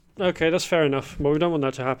Okay, that's fair enough. Well, we don't want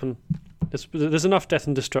that to happen. There's enough death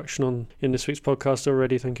and destruction in this week's podcast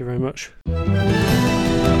already. Thank you very much.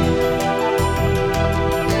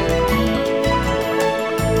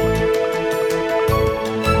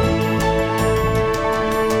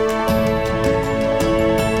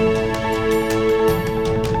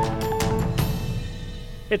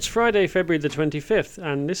 It's Friday, February the 25th,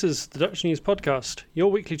 and this is the Dutch News Podcast,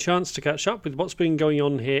 your weekly chance to catch up with what's been going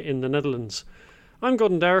on here in the Netherlands. I'm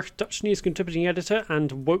Gordon Darroch, Dutch News contributing editor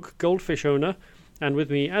and woke goldfish owner, and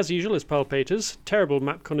with me, as usual, is Paul Peters, terrible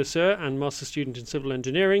map connoisseur and master student in civil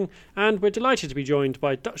engineering, and we're delighted to be joined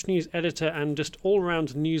by Dutch News editor and just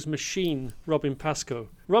all-round news machine, Robin Pascoe.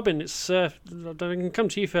 Robin, I can come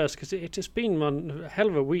to you first, because it's been one hell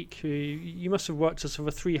of a week. You must have worked a sort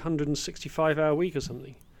of a 365-hour week or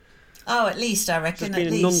something. Oh, at least, I reckon. It's been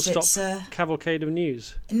at a least non-stop cavalcade of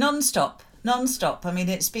news. Non-stop. I mean,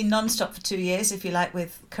 it's been non-stop for 2 years, if you like,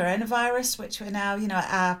 with coronavirus, which we're now, at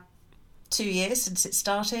our 2 years since it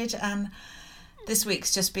started. And this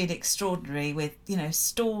week's just been extraordinary with,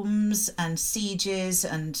 storms and sieges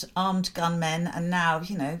and armed gunmen. And now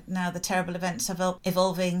the terrible events are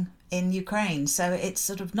evolving in Ukraine. So it's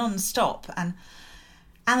sort of non-stop. And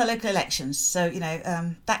the local elections. So,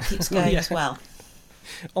 that keeps going as well.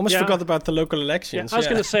 Almost forgot about the local elections. I was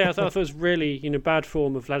going to say, I thought it was really bad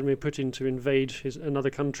form of Vladimir Putin to invade another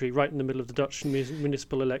country right in the middle of the Dutch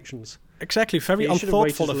municipal elections. Exactly, very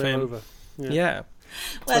unthoughtful of him. Yeah.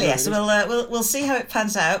 Well, yes, we'll see how it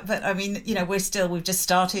pans out. But I mean, we've just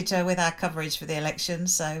started with our coverage for the election,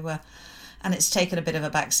 so and it's taken a bit of a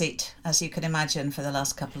backseat, as you can imagine, for the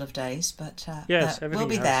last couple of days. But yes, we'll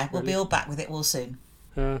be there. We'll be all back with it all soon.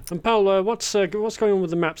 And Paul, what's going on with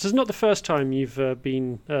the maps? It's not the first time you've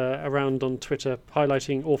been around on Twitter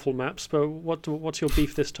highlighting awful maps, but what's your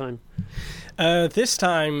beef this time? This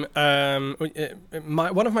time,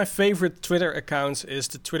 one of my favorite Twitter accounts is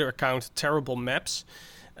the Twitter account Terrible Maps,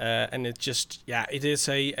 and it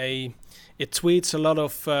tweets a lot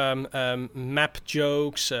of map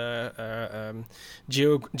jokes,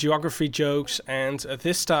 geography jokes, and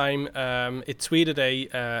this time it tweeted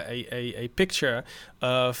a picture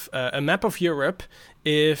of a map of Europe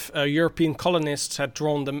if European colonists had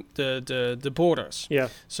drawn the borders. Yeah.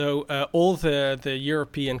 So all the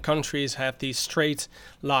European countries had these straight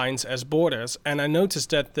lines as borders, and I noticed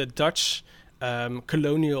that the Dutch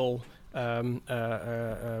colonial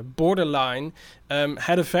borderline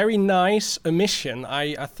had a very nice omission.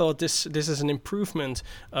 I thought this is an improvement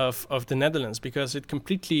of the Netherlands, because it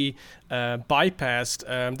completely bypassed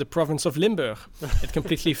the province of Limburg. It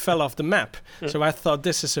completely fell off the map. So I thought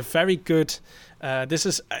this is a very good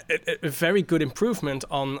improvement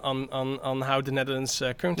on how the Netherlands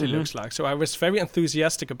currently looks like. So I was very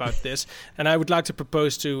enthusiastic about this, and I would like to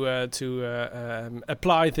propose to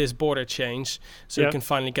apply this border change so we can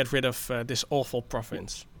finally get rid of this awful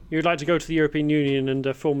province. You'd like to go to the European Union and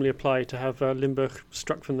formally apply to have Limburg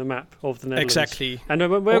struck from the map of the Netherlands. Exactly. And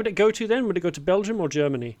where would it go to then? Would it go to Belgium or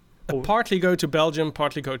Germany? Partly go to Belgium,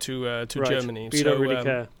 partly go to Germany. But you don't really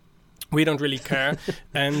care. We don't really care.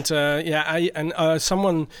 And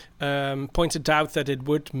someone pointed out that it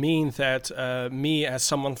would mean that me, as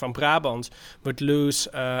someone from Brabant, would lose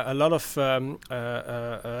a lot of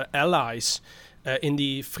allies in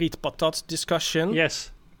the Friet Patat discussion.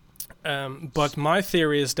 Yes. But my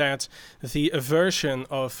theory is that the aversion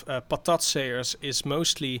of patatsayers is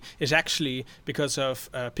actually because of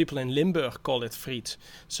people in Limburg call it friet.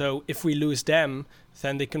 So if we lose them,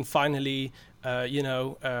 then they can finally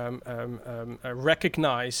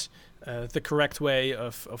recognize the correct way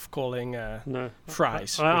of calling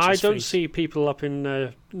fries. I don't see people up in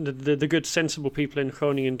the good, sensible people in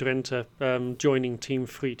Groningen and Drenthe joining Team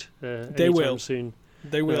Friet anytime soon.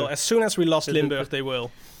 They will. As soon as we lost Limburg, they will.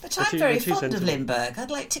 But I'm very fond of Limburg. I'd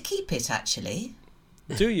like to keep it, actually.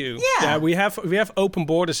 Do you? Yeah. We have open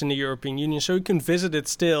borders in the European Union, so you can visit it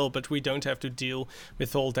still, but we don't have to deal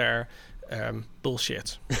with all their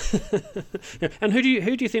bullshit. And who do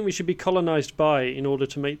you think we should be colonized by in order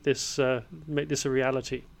to make this a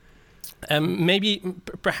reality?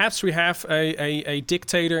 Perhaps we have a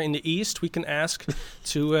dictator in the east we can ask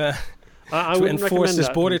to enforce this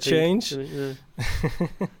border change.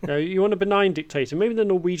 You want a benign dictator? Maybe the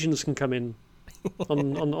Norwegians can come in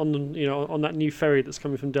on that new ferry that's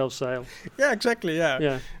coming from Delfzijl. Yeah, exactly.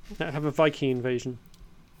 Yeah. Have a Viking invasion.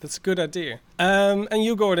 That's a good idea. And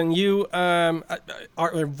you, Gordon, you are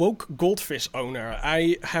a woke goldfish owner.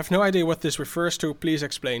 I have no idea what this refers to. Please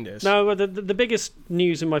explain this. No, the biggest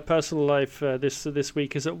news in my personal life this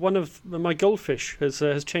week is that one of my goldfish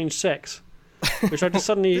has changed sex. which I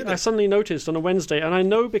suddenly noticed on a Wednesday, and I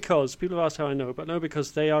know because people have asked how I know, but I know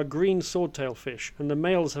because they are green swordtail fish, and the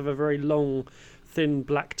males have a very long, thin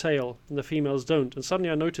black tail, and the females don't. And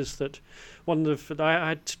suddenly I noticed that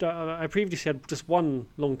I previously had just one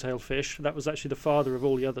long-tailed fish. That was actually the father of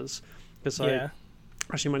all the others, because I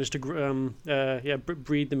actually managed to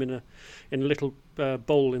breed them in a little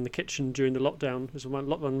bowl in the kitchen during the lockdown. It was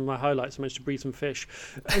one of my highlights. I managed to breed some fish,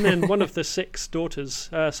 and then one of the 6 daughters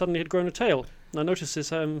suddenly had grown a tail. And I noticed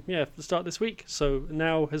this at the start of this week, so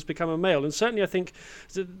now has become a male. And certainly I think,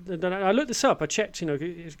 I looked this up, I checked,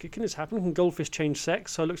 can this happen? Can goldfish change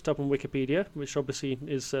sex? So I looked it up on Wikipedia, which obviously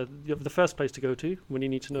is the first place to go to when you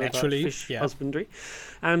need to know about fish husbandry.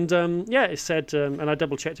 And it said, and I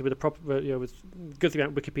double checked it with a proper, with good thing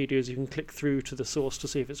about Wikipedia is you can click through to the source to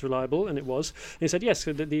see if it's reliable, and it was. And it said, yes,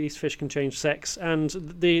 these fish can change sex, and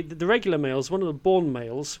the regular males, one of the born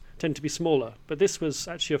males, tend to be smaller, but this was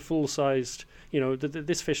actually a full-sized,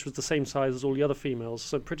 this fish was the same size as all the other females,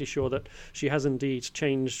 so I'm pretty sure that she has indeed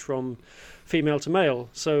changed from female to male.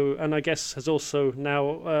 So, and I guess has also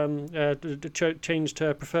now changed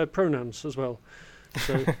her preferred pronouns as well.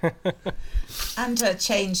 So. And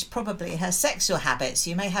changed probably her sexual habits.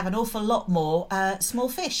 You may have an awful lot more small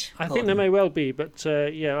fish. I think there may well be, but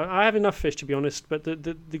I have enough fish to be honest. But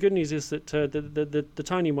the good news is that the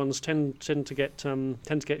tiny ones tend to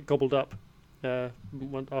get gobbled up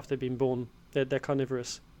after they've been born. They're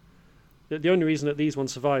carnivorous. The only reason that these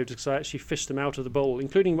ones survived is because I actually fished them out of the bowl,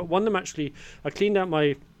 including one of them actually.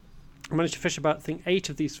 I managed to fish about, I think, 8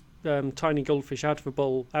 of these tiny goldfish out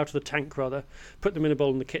of the tank rather, put them in a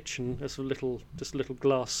bowl in the kitchen as a little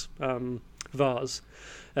glass vase,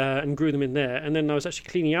 and grew them in there. And then I was actually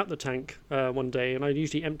cleaning out the tank one day, and I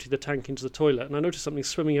usually empty the tank into the toilet, and I noticed something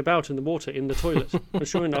swimming about in the water in the toilet. And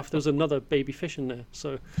sure enough, there was another baby fish in there.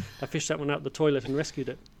 So I fished that one out of the toilet and rescued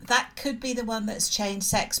it. That could be the one that's changed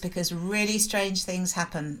sex, because really strange things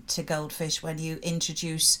happen to goldfish when you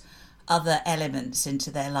introduce other elements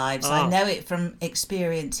into their lives. I know it from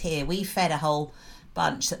experience here. We fed a whole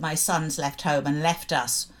bunch that my sons left home and left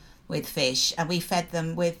us with fish, and we fed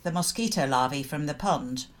them with the mosquito larvae from the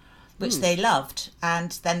pond, which they loved,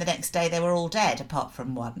 and then the next day they were all dead apart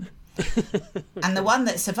from one. And the one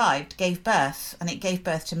that survived gave birth, and it gave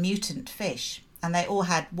birth to mutant fish, and they all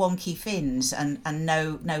had wonky fins and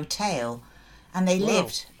no tail, and they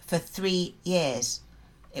lived for 3 years.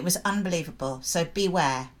 It was unbelievable. So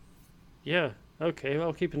beware. Yeah, okay, well,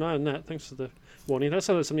 I'll keep an eye on that. Thanks for the warning. That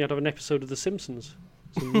sounds like something out of an episode of The Simpsons.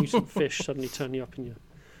 Some mutant fish suddenly turning up in your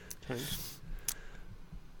tank.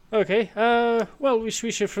 Okay, well, we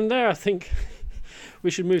should from there, I think, we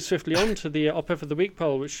should move swiftly on to the op-ed of the week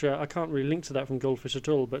poll, which I can't really link to that from Goldfish at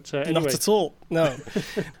all. But anyway. Not at all, no.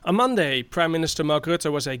 On Monday, Prime Minister Mark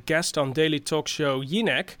Rutte was a guest on daily talk show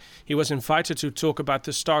Jinek. He was invited to talk about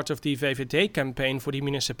the start of the VVD campaign for the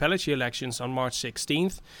municipality elections on March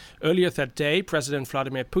 16th. Earlier that day, President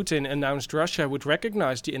Vladimir Putin announced Russia would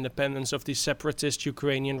recognize the independence of the separatist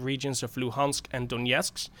Ukrainian regions of Luhansk and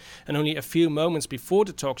Donetsk. And only a few moments before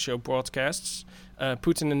the talk show broadcasts,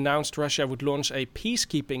 Putin announced Russia would launch a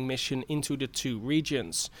peacekeeping mission into the 2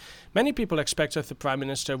 regions. Many people expected the Prime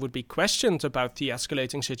Minister would be questioned about the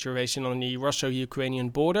escalating situation on the Russo-Ukrainian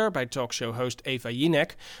border by talk show host Eva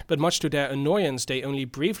Jinek, but much to their annoyance, they only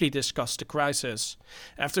briefly discussed the crisis.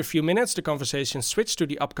 After a few minutes, the conversation switched to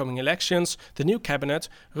the upcoming elections, the new cabinet,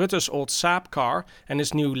 Rutte's old Saab car, and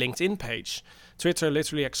his new LinkedIn page. Twitter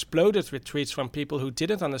literally exploded with tweets from people who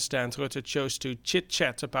didn't understand Rutte chose to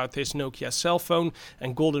chit-chat about his Nokia cell phone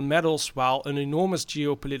and golden medals while an enormous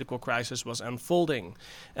geopolitical crisis was unfolding.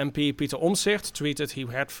 MP Pieter Omtzigt tweeted he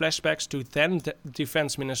had flashbacks to then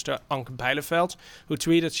Defense Minister Anke Bijleveld, who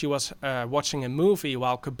tweeted she was watching a movie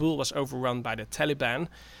while Kabul was overrun by the Taliban.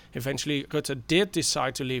 Eventually, Rutte did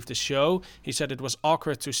decide to leave the show. He said it was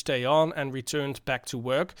awkward to stay on and returned back to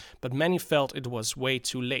work, but many felt it was way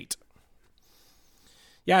too late.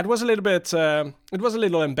 Yeah, it was a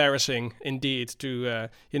little embarrassing indeed to,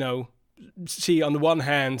 see on the one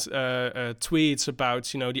hand tweets about,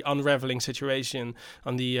 the unraveling situation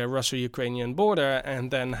on the Russo-Ukrainian border,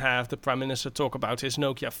 and then have the Prime Minister talk about his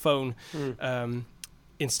Nokia phone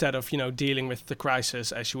instead of, dealing with the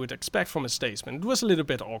crisis as you would expect from a statesman. It was a little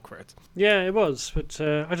bit awkward. Yeah, it was. But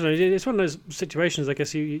I don't know, it's one of those situations, I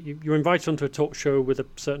guess, you're invited onto a talk show with a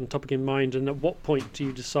certain topic in mind, and at what point do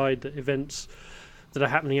you decide that events that are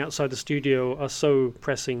happening outside the studio are so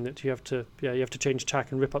pressing that you have to change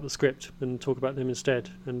tack and rip up the script and talk about them instead.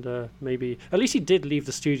 And maybe at least he did leave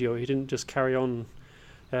the studio. He didn't just carry on.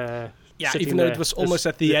 Even though it was almost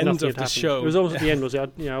at the end of the show. It was almost at the end, was it?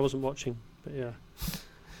 I wasn't watching, but yeah.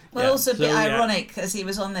 Well, Yeah. also a bit So, yeah. ironic as he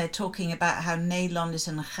was on there talking about how Nederland is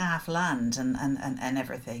een gaaf land and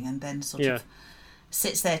everything, and then sort of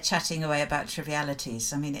sits there chatting away about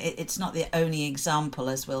trivialities. I mean, it's not the only example,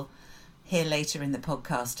 as we'll hear later in the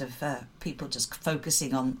podcast, of people just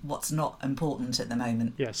focusing on what's not important at the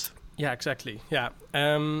moment. Yes. Yeah, exactly. Yeah.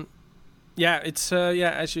 It's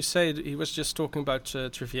as you say, he was just talking about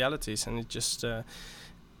trivialities, and it just.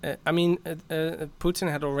 Putin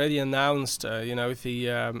had already announced,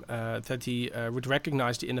 that he would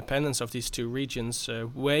recognize the independence of these two regions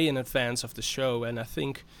way in advance of the show, and I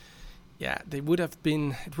think, it would have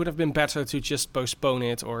been better to just postpone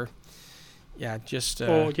it, or just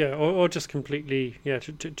completely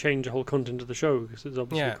to change the whole content of the show, because it's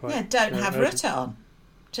obviously quite don't have urgent. Rutte on.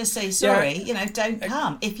 Just say sorry, don't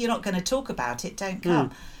come. If you're not going to talk about it, don't come.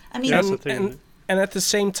 I mean, that's the thing. And at the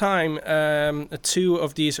same time, two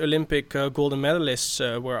of these Olympic golden medalists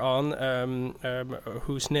were on,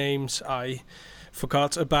 whose names I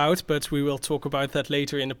forgot about, but we will talk about that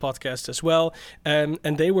later in the podcast as well. And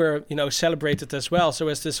they were, celebrated as well. So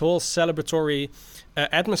as this whole celebratory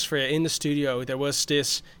atmosphere in the studio, there was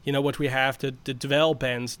this, what we have, the Dwell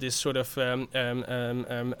band, this sort of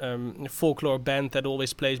folklore band that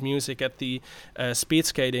always plays music at the speed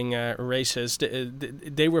skating races.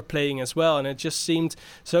 They were playing as well, and it just seemed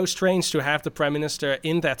so strange to have the Prime Minister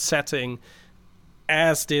in that setting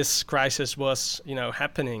as this crisis was,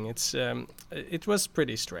 happening. It was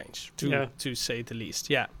pretty strange, to say the least.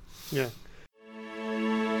 Yeah.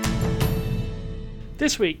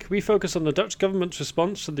 This week, we focus on the Dutch government's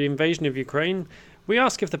response to the invasion of Ukraine. We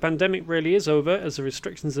ask if the pandemic really is over, as the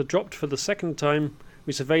restrictions are dropped for the second time.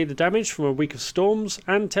 We survey the damage from a week of storms,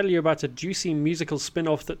 and tell you about a juicy musical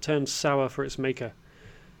spin-off that turned sour for its maker.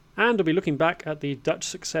 And we'll be looking back at the Dutch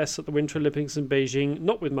success at the Winter Olympics in Beijing,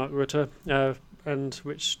 not with Mark Rutte, and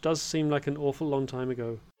which does seem like an awful long time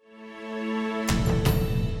ago.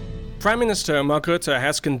 Prime Minister Mark Rutte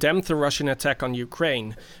has condemned the Russian attack on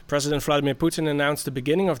Ukraine. President Vladimir Putin announced the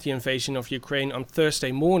beginning of the invasion of Ukraine on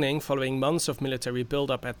Thursday morning, following months of military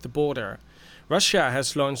buildup at the border. Russia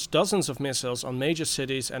has launched dozens of missiles on major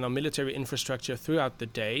cities and on military infrastructure throughout the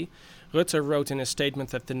day. Rutte wrote in a statement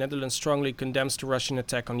that the Netherlands strongly condemns the Russian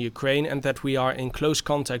attack on Ukraine and that we are in close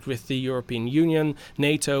contact with the European Union,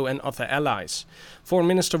 NATO and other allies. Foreign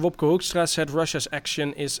Minister Wopke Hoekstra said Russia's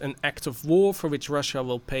action is an act of war for which Russia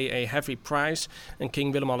will pay a heavy price, and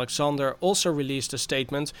King Willem-Alexander also released a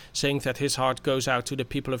statement saying that his heart goes out to the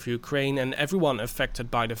people of Ukraine and everyone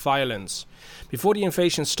affected by the violence. Before the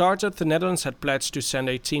invasion started, the Netherlands had pledged to send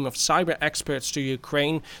a team of cyber experts to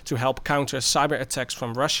Ukraine to help counter cyber attacks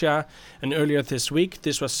from Russia. And earlier this week,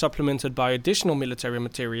 this was supplemented by additional military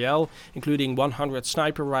materiel, including 100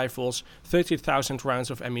 sniper rifles, 30,000 rounds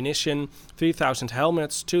of ammunition, 3,000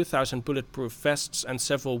 helmets, 2,000 bulletproof vests, and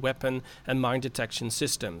several weapon and mine detection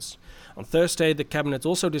systems. On Thursday, the cabinet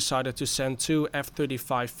also decided to send 2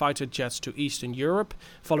 F-35 fighter jets to Eastern Europe,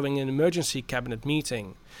 following an emergency cabinet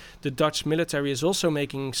meeting. The Dutch military is also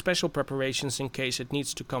making special preparations in case it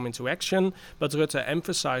needs to come into action, but Rutte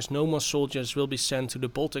emphasized no more soldiers will be sent to the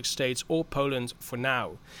Baltic states or Poland for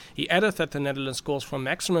now. He added that the Netherlands calls for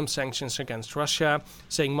maximum sanctions against Russia,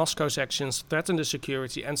 saying Moscow's actions threaten the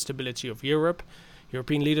security and stability of Europe.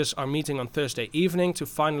 European leaders are meeting on Thursday evening to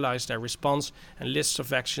finalize their response and lists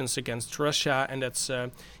of actions against Russia. And that's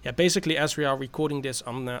basically, as we are recording this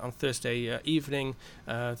on Thursday evening,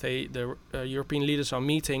 the European leaders are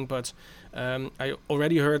meeting. But I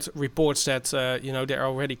already heard reports that there are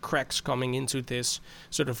already cracks coming into this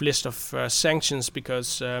sort of list of sanctions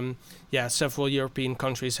because several European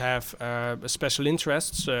countries have special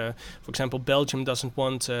interests. For example, Belgium doesn't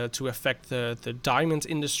want to affect the diamond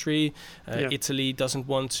industry. Italy doesn't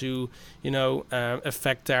want to,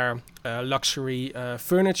 affect their luxury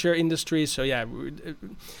furniture industry. So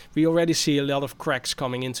we already see a lot of cracks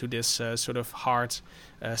coming into this sort of hard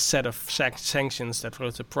set of sanctions that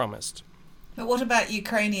Rutte promised. But what about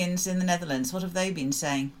Ukrainians in the Netherlands? What have they been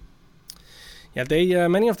saying? Yeah,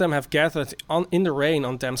 many of them have gathered in the rain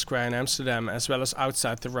on Dam Square in Amsterdam, as well as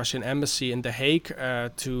outside the Russian embassy in The Hague,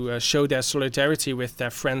 to show their solidarity with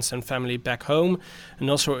their friends and family back home. And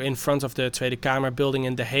also in front of the Tweede Kamer building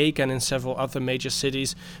in The Hague and in several other major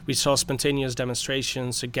cities, we saw spontaneous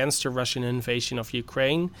demonstrations against the Russian invasion of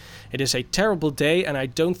Ukraine. It is a terrible day, and I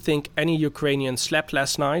don't think any Ukrainian slept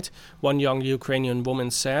last night, one young Ukrainian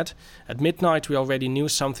woman said. At midnight, we already knew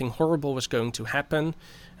something horrible was going to happen.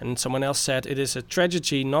 And someone else said, it is a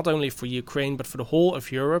tragedy not only for Ukraine, but for the whole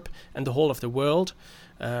of Europe and the whole of the world.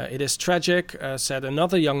 It is tragic, said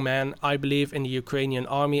another young man. I believe in the Ukrainian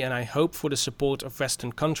army and I hope for the support of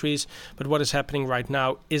Western countries, but what is happening right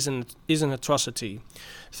now is an atrocity.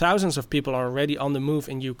 Thousands of people are already on the move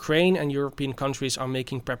in Ukraine and European countries are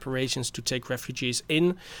making preparations to take refugees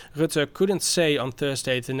in. Rutte couldn't say on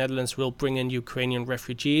Thursday the Netherlands will bring in Ukrainian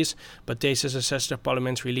refugees, but D66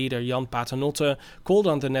 parliamentary leader Jan Paternotte called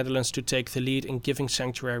on the Netherlands to take the lead in giving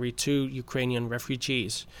sanctuary to Ukrainian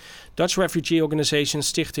refugees. Dutch refugee organization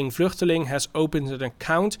Stichting Vluchteling has opened an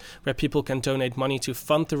account where people can donate money to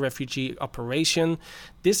fund the refugee operation.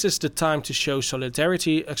 This is the time to show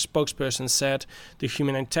solidarity, a spokesperson said. The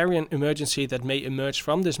humanitarian emergency that may emerge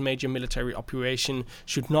from this major military operation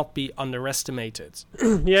should not be underestimated.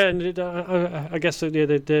 Yeah, and I guess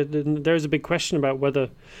there is a big question about whether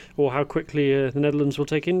or how quickly the Netherlands will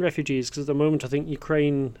take in refugees, because at the moment I think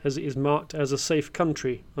Ukraine is marked as a safe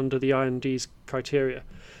country under the IND's criteria,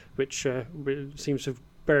 which seems to have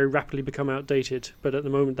very rapidly become outdated. But at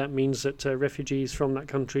the moment that means that refugees from that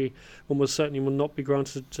country almost certainly will not be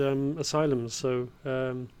granted asylum. So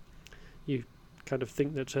you kind of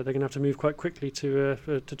think that they're going to have to move quite quickly to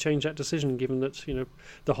change that decision, given that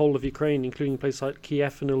the whole of Ukraine, including places like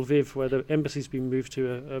Kiev and Lviv, where the embassy's been moved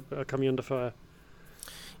to, are coming under fire.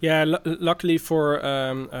 Yeah, luckily for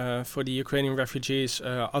the Ukrainian refugees,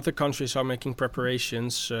 other countries are making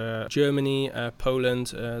preparations. Germany, Poland,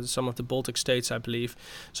 some of the Baltic states, I believe.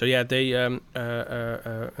 So yeah, they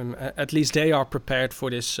at least they are prepared for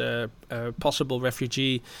this possible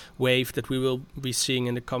refugee wave that we will be seeing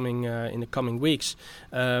in the coming weeks.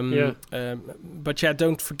 But yeah,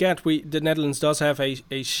 don't forget, the Netherlands does have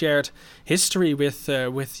a shared history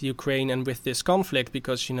with Ukraine and with this conflict,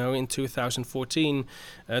 because in 2014.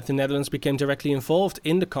 The Netherlands became directly involved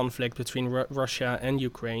in the conflict between Russia and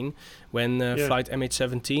Ukraine when flight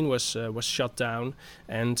MH17 was shut down,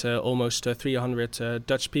 and almost 300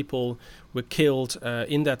 Dutch people were killed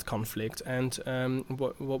in that conflict. And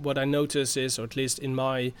what I notice is, or at least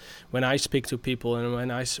when I speak to people and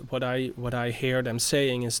what I hear them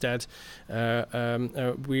saying, is that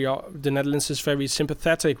the Netherlands is very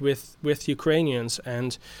sympathetic with Ukrainians,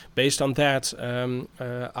 and based on that,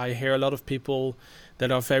 I hear a lot of people that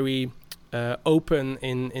are very open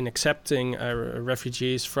in accepting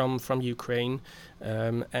refugees from Ukraine,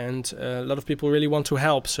 and a lot of people really want to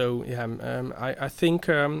help. So yeah, I think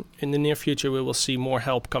in the near future we will see more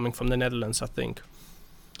help coming from the Netherlands, I think.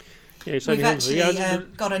 Yeah, we've actually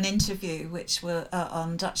got an interview which were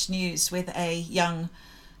on Dutch News with a young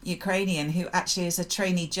Ukrainian who actually is a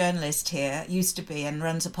trainee journalist here, used to be, and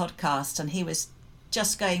runs a podcast, and he was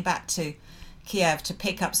just going back to Kiev to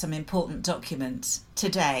pick up some important documents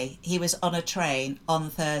today. He was on a train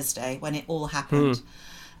on Thursday when it all happened.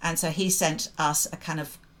 And so he sent us a kind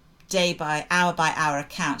of by hour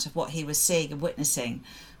account of what he was seeing and witnessing,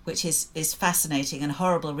 which is fascinating and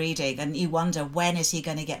horrible reading. And you wonder, when is he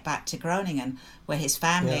going to get back to Groningen, where his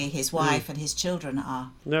family, his wife and his children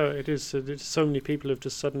are? No, it is. So many people have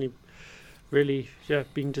just suddenly really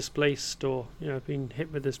been displaced, or been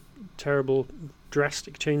hit with this terrible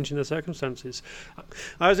drastic change in the circumstances.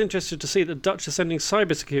 I was interested to see that Dutch are sending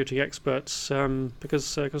cybersecurity experts,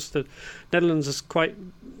 because the Netherlands has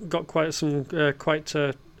got quite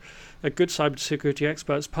a good cybersecurity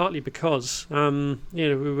experts, partly because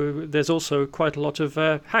there's also quite a lot of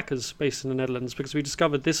hackers based in the Netherlands, because we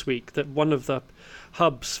discovered this week that one of the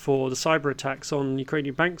hubs for the cyber attacks on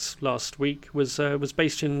Ukrainian banks last week was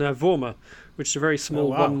based in Wormer, which is a very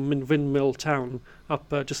small windmill town up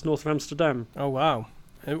just north of Amsterdam. Oh wow.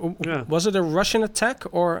 Was it a Russian attack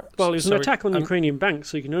or? Well, it was an attack on Ukrainian banks,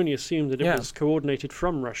 so you can only assume that it was coordinated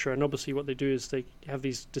from Russia. And obviously what they do is they have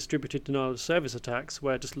these distributed denial of service attacks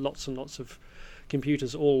where just lots and lots of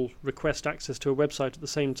computers all request access to a website at the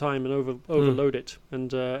same time and overload it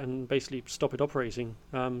and basically stop it operating.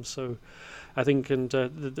 So I think the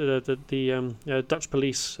Dutch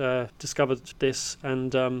police discovered this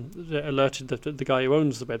and alerted the guy who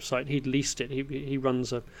owns the website. He'd leased it. He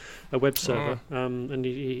runs a web server, and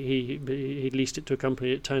he leased it to a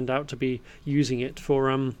company that turned out to be using it for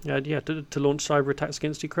to launch cyber attacks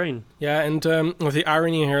against Ukraine. Yeah, and the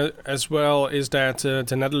irony here as well is that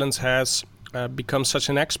the Netherlands has become such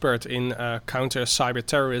an expert in counter cyber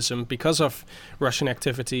terrorism because of Russian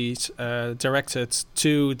activities directed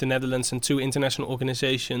to the Netherlands and to international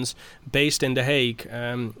organizations based in The Hague.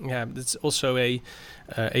 It's also a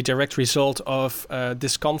direct result of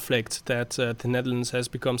this conflict that the Netherlands has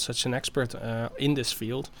become such an expert in this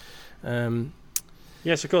field.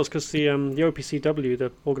 Yes, of course, because the OPCW,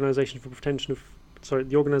 the Organization for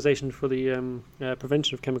the Organisation for the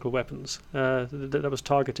Prevention of Chemical Weapons, that was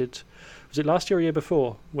targeted. Was it last year or year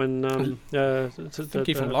before? When I think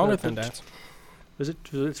even longer than that. Was it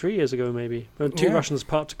 3 years ago, maybe? Two Russians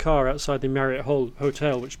parked a car outside the Marriott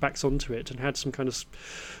Hotel, which backs onto it, and had some kind of,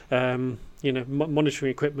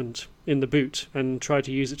 monitoring equipment in the boot, and tried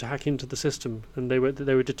to use it to hack into the system, and they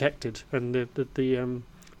were detected, and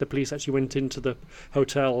the police actually went into the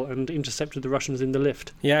hotel and intercepted the Russians in the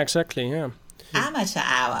lift. Yeah, exactly. Yeah. Amateur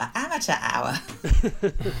hour.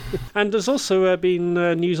 And there's also been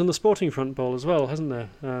news on the sporting front, Bol, as well, hasn't there?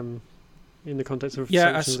 In the context of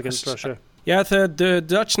sanctions against Russia. Yeah, the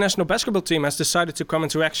Dutch national basketball team has decided to come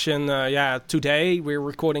into action today. We're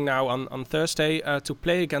recording now on Thursday to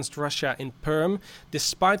play against Russia in Perm.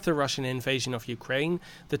 Despite the Russian invasion of Ukraine,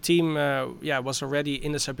 the team was already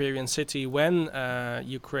in the Siberian city when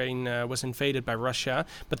Ukraine was invaded by Russia.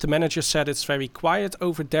 But the manager said it's very quiet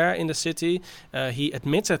over there in the city. He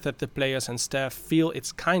admitted that the players and staff feel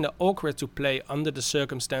it's kind of awkward to play under the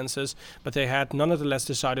circumstances, but they had nonetheless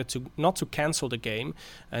decided not to cancel the game.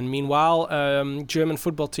 And meanwhile, German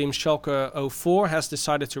football team Schalke 04 has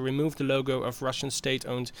decided to remove the logo of Russian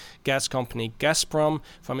state-owned gas company Gazprom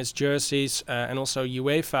from its jerseys, and also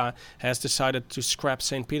UEFA has decided to scrap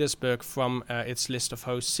St. Petersburg from its list of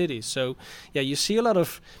host cities. So, yeah, you see a lot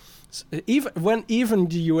of... Even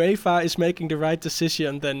the UEFA is making the right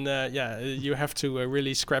decision, then you have to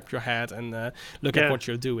really scrap your head and look at what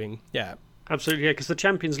you're doing. Yeah, absolutely. Yeah, because the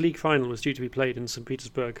Champions League final was due to be played in St.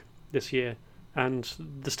 Petersburg this year. And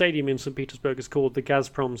the stadium in St. Petersburg is called the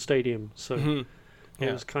Gazprom Stadium. So it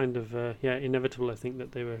was kind of inevitable, I think,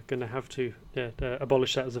 that they were going to have to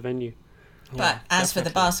abolish that as a venue. But as for the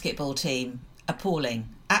basketball team, appalling.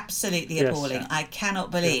 Absolutely appalling. I cannot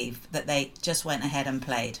believe that they just went ahead and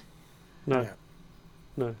played. No.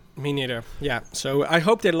 No. Me neither. Yeah. So I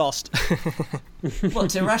hope they lost.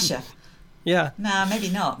 What, to Russia? Yeah. No, maybe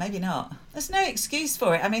not. There's no excuse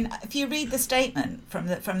for it. I mean, if you read the statement from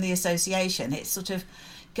the association, it's sort of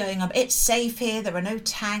going on. It's safe here. There are no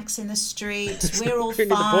tanks in the streets. We're all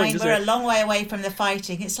fine. We're a long way away from the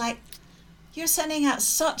fighting. It's like you're sending out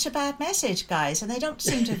such a bad message, guys, and they don't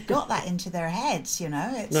seem to have got that into their heads.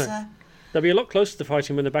 It's they'll be a lot closer to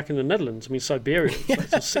fighting when they're back in the Netherlands. I mean, Siberia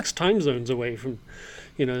is like 6 time zones away from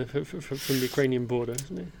the Ukrainian border,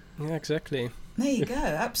 isn't it? Yeah, exactly. There you go,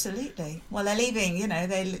 absolutely. Well, they're leaving,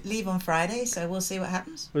 they leave on Friday, so we'll see what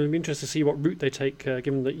happens. Well, it'll be interesting to see what route they take,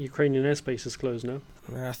 given that Ukrainian airspace is closed now.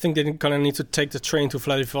 I think they're going to need to take the train to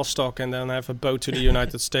Vladivostok and then have a boat to the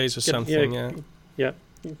United States or something. Yeah,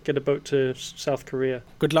 get a boat to South Korea.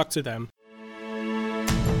 Good luck to them.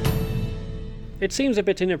 It seems a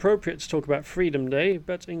bit inappropriate to talk about Freedom Day,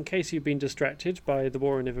 but in case you've been distracted by the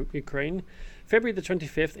war in Ukraine, February the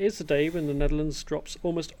 25th is the day when the Netherlands drops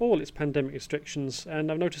almost all its pandemic restrictions,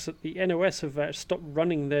 and I've noticed that the NOS have stopped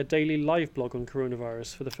running their daily live blog on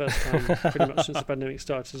coronavirus for the first time pretty much since the pandemic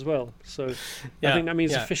started as well. So I think that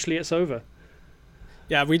means officially it's over.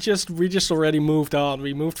 Yeah, we just already moved on.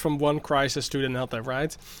 We moved from one crisis to another,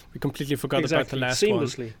 right? We completely forgot about the last one.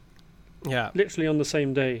 Seamlessly. Yeah. Literally on the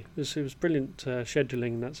same day. It was brilliant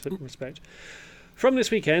scheduling in that respect. From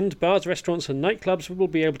this weekend, bars, restaurants and nightclubs will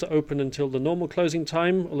be able to open until the normal closing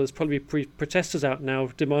time, although there's probably protesters out now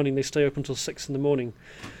demanding they stay open until 6 in the morning.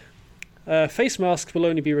 Face masks will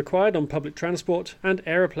only be required on public transport and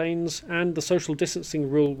aeroplanes, and the social distancing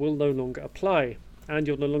rule will no longer apply. And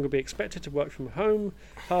you'll no longer be expected to work from home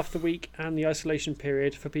half the week, and the isolation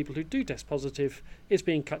period for people who do test positive is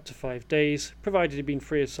being cut to 5 days, provided you've been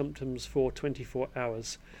free of symptoms for 24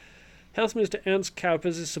 hours. Health Minister Ernst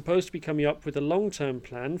Kuipers is supposed to be coming up with a long-term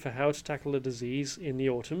plan for how to tackle the disease in the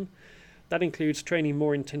autumn. That includes training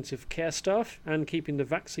more intensive care staff and keeping the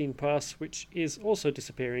vaccine pass, which is also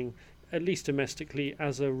disappearing, at least domestically,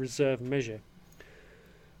 as a reserve measure.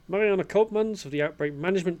 Marianne Koopmans of the Outbreak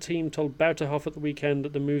Management Team told Buitenhof at the weekend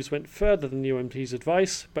that the moves went further than the OMT's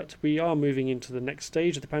advice, but we are moving into the next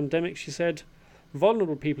stage of the pandemic, she said.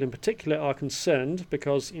 Vulnerable people in particular are concerned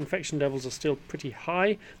because infection levels are still pretty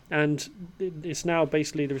high, and it's now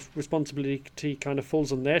basically the responsibility kind of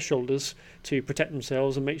falls on their shoulders to protect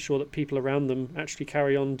themselves and make sure that people around them actually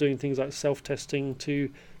carry on doing things like self-testing to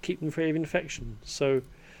keep them free of infection. So,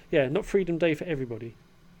 yeah, not Freedom Day for everybody.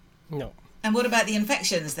 No. And what about the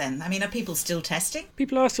infections then? I mean, are people still testing?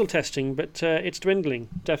 People are still testing, but it's dwindling,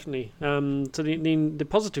 definitely. So the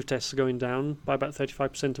positive tests are going down by about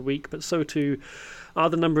 35% a week, but so too are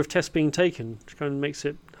the number of tests being taken, which kind of makes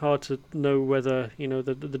it hard to know whether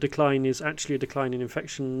the decline is actually a decline in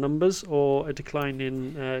infection numbers or a decline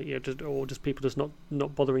in or just people just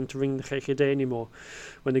not bothering to ring the GGD anymore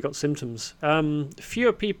when they got symptoms.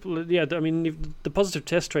 Fewer people, I mean, the positive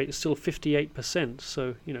test rate is still 58%,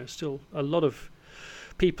 so still a lot of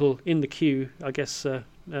people in the queue, I guess.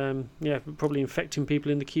 Probably infecting people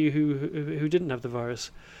in the queue who didn't have the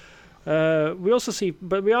virus. We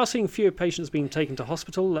are seeing fewer patients being taken to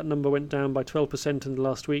hospital. That number went down by 12% in the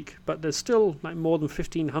last week, but there's still more than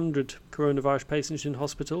 1,500 coronavirus patients in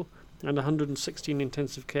hospital and 116 in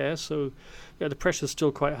intensive care. So, the pressure's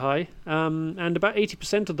still quite high. And about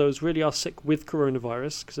 80% of those really are sick with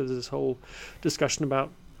coronavirus, because there's this whole discussion about,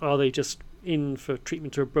 are they just in for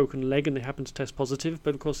treatment to a broken leg and they happen to test positive?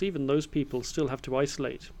 But of course, even those people still have to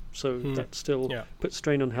isolate, so that still puts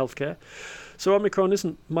strain on healthcare. So Omicron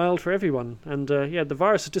isn't mild for everyone, and the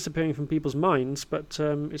virus is disappearing from people's minds, but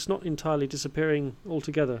it's not entirely disappearing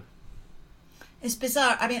altogether. It's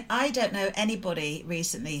bizarre. I mean, I don't know anybody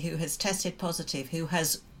recently who has tested positive who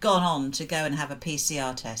has gone on to go and have a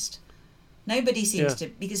PCR test. Nobody seems to,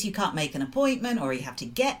 because you can't make an appointment or you have to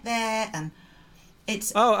get there, and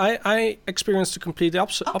it's... I experienced the complete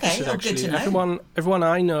opposite actually. Good to know. Everyone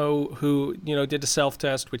I know who did the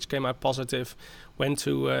self-test, which came out positive, went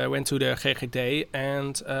to the GGD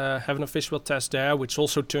and have an official test there, which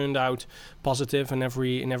also turned out positive in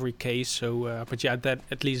every case. So, that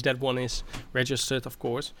at least that one is registered, of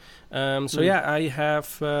course. I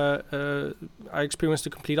experienced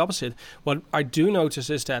the complete opposite. What I do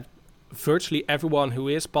notice is that virtually everyone who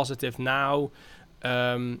is positive now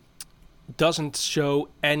doesn't show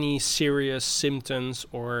any serious symptoms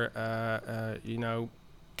or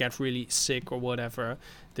get really sick or whatever.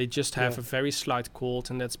 They just have a very slight cold,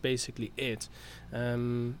 and that's basically it.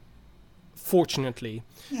 Fortunately.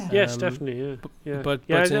 Yes, definitely. But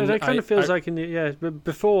it kind of feels like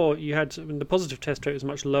before you had the positive test rate was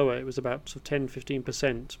much lower. It was about sort of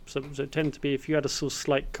 10-15%. So it tended to be, if you had a sort of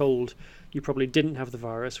slight cold, you probably didn't have the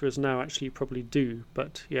virus, whereas now actually you probably do.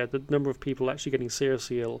 But the number of people actually getting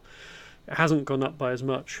seriously ill hasn't gone up by as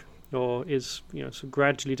much, or is sort of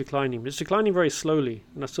gradually declining. But it's declining very slowly,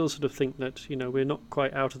 and I still sort of think that we're not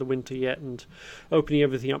quite out of the winter yet, and opening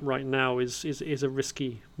everything up right now is a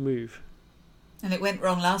risky move. And it went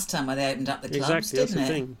wrong last time when they opened up the clubs, exactly, didn't that's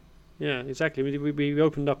the it? thing. Yeah, exactly. We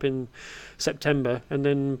opened up in September, and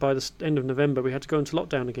then by the end of November we had to go into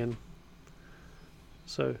lockdown again.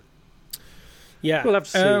 So we'll have to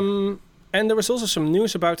see. And there was also some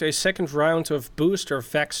news about a second round of booster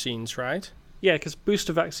vaccines, right? Yeah, because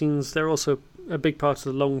booster vaccines, they're also a big part of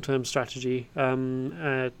the long-term strategy,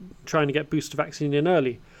 trying to get booster vaccine in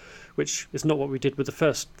early, which is not what we did with the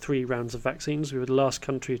first 3 rounds of vaccines. We were the last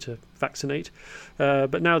country to vaccinate.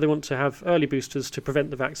 But now they want to have early boosters to prevent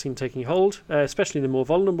the vaccine taking hold, especially in the more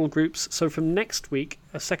vulnerable groups. So from next week,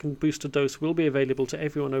 a second booster dose will be available to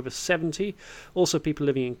everyone over 70, also people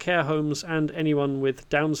living in care homes and anyone with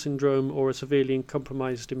Down syndrome or a severely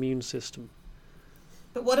compromised immune system.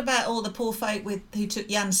 But what about all the poor folk who took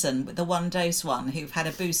Janssen, with the 1-dose one, who've had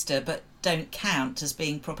a booster but don't count as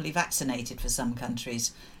being properly vaccinated for some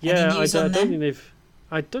countries? Yeah, I don't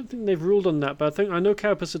think they've ruled on that, but I know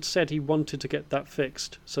Cowpers had said he wanted to get that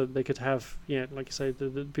fixed so they could have, like you say,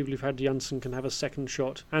 the people who've had Janssen can have a second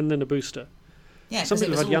shot and then a booster. Yeah, because it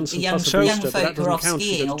was all young folk who are off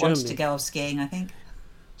skiing or wanted to go off skiing, I think.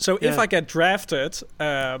 So if I get drafted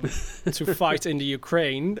to fight in the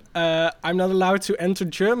Ukraine, I'm not allowed to enter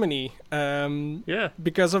Germany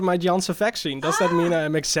because of my Janssen vaccine. Does that mean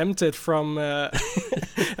I'm exempted from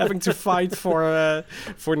having to fight for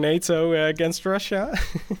NATO against Russia?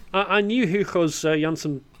 I knew Hugo's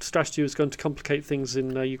Janssen strategy was going to complicate things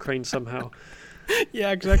in Ukraine somehow. Yeah,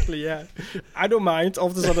 exactly, yeah. I don't mind. All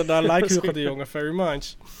of a sudden, I like Hugo de Jonge very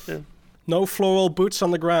much. Yeah. No floral boots on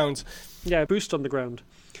the ground. Yeah, boost on the ground.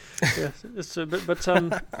 I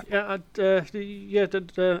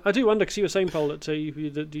do wonder, because you were saying, Paul, that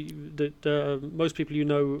most people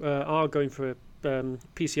are going for a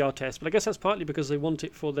PCR test, but I guess that's partly because they want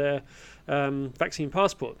it for their vaccine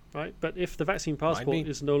passport, right? But if the vaccine passport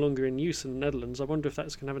is no longer in use in the Netherlands, I wonder if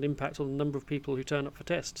that's going to have an impact on the number of people who turn up for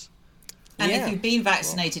tests. And if you've been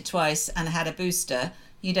vaccinated twice and had a booster,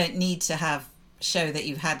 you don't need to show that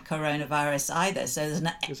you've had coronavirus either, so there's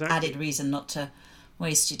an added reason not to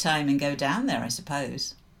waste your time and go down there, I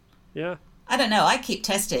suppose. Yeah, I don't know. I keep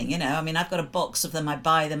testing, I mean, I've got a box of them. I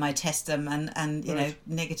buy them, I test them, and you know,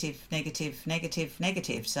 negative.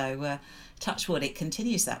 So touch wood, it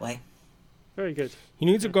continues that way. Very good. You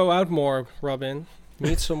need to go out more, Robin.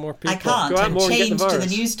 Meet some more people. I can't. I'm chained to the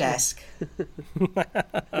news desk.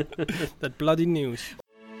 That bloody news.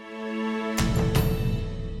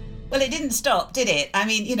 Well, it didn't stop, did it? I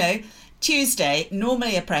mean, Tuesday,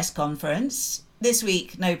 normally a press conference. This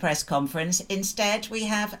week, no press conference. Instead, we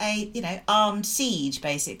have a, armed siege,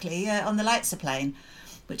 basically, on the Leitzer Plain,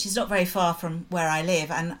 which is not very far from where I live.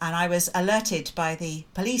 And I was alerted by the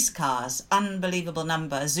police cars, unbelievable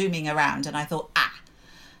number, zooming around. And I thought,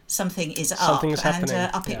 something is up. Something is happening.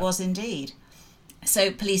 And up it was indeed.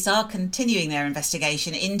 So police are continuing their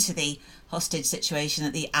investigation into the hostage situation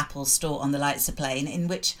at the Apple store on the Leitzer Plain, in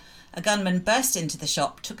which a gunman burst into the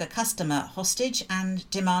shop, took a customer hostage and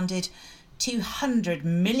demanded 200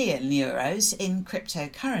 million euros in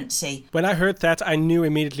cryptocurrency. When I heard that, I knew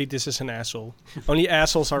immediately this is an asshole. Only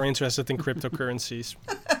assholes are interested in cryptocurrencies.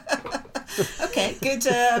 Okay, good.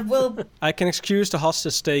 I can excuse the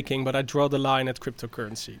hostage taking, but I draw the line at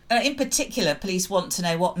cryptocurrency. In particular, police want to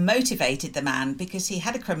know what motivated the man, because he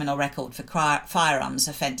had a criminal record for firearms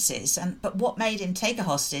offences. But what made him take a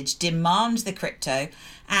hostage, demand the crypto,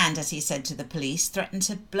 and, as he said to the police, threaten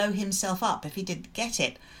to blow himself up if he didn't get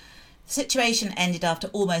it? The situation ended after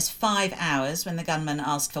almost 5 hours when the gunman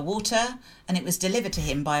asked for water, and it was delivered to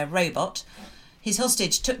him by a robot. His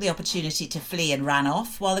hostage took the opportunity to flee and ran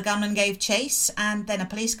off, while the gunman gave chase, and then a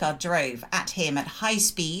police car drove at him at high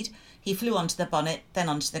speed. He flew onto the bonnet, then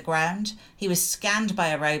onto the ground. He was scanned by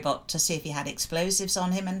a robot to see if he had explosives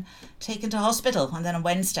on him and taken to hospital. And then on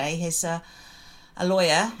Wednesday, a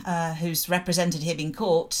lawyer who's represented him in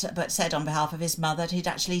court but said on behalf of his mother that he'd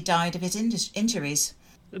actually died of his injuries.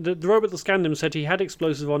 The robot that scanned him said he had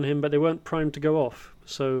explosives on him, but they weren't primed to go off.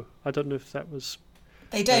 So I don't know if that was...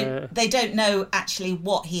 They don't know actually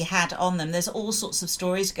what he had on them. There's all sorts of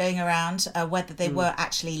stories going around, whether they were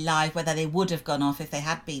actually live, whether they would have gone off if they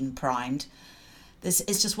had been primed.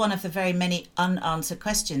 It's just one of the very many unanswered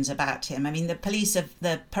questions about him. I mean, the police of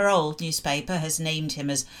the Parole newspaper has named him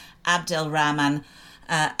as Abdelrahman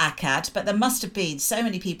Akkad, but there must have been so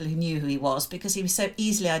many people who knew who he was because he was so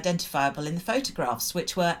easily identifiable in the photographs,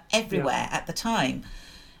 which were everywhere at the time.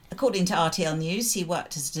 According to RTL News, he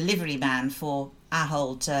worked as a delivery man for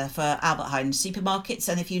Ahold, for Albert Heijn supermarkets.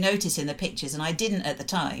 And if you notice in the pictures, and I didn't at the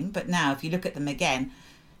time, but now if you look at them again,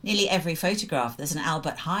 nearly every photograph, there's an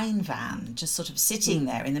Albert Heijn van just sort of sitting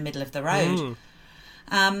there in the middle of the road.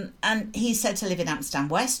 And he's said to live in Amsterdam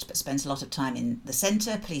West, but spends a lot of time in the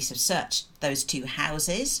centre. Police have searched those two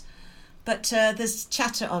houses. But there's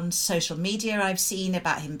chatter on social media I've seen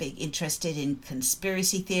about him being interested in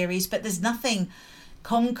conspiracy theories, but there's nothing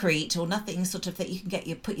concrete or nothing sort of that you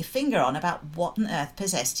can put your finger on about what on earth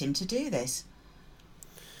possessed him to do this.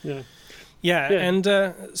 Yeah,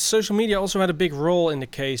 and social media also had a big role in the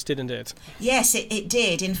case, didn't it? Yes, it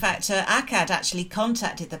did. In fact, Akkad actually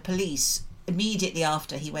contacted the police immediately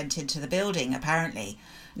after he went into the building, apparently.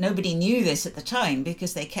 Nobody knew this at the time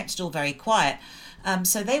because they kept it all very quiet.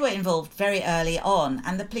 So they were involved very early on.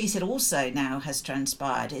 And the police had also now has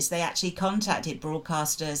transpired is they actually contacted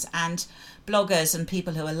broadcasters and bloggers and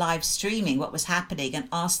people who were live streaming what was happening and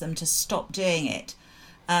asked them to stop doing it.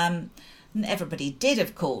 Everybody did,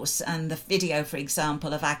 of course, and the video, for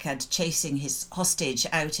example, of Akkad chasing his hostage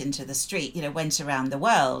out into the street, went around the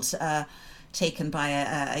world, taken by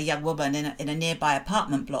a young woman in a nearby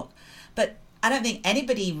apartment block. But I don't think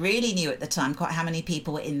anybody really knew at the time quite how many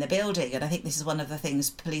people were in the building, and I think this is one of the things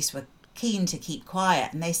police were keen to keep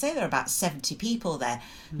quiet. And they say there are about 70 people there,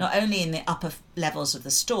 not only in the upper levels of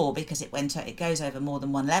the store because it goes over more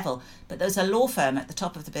than one level, but there was a law firm at the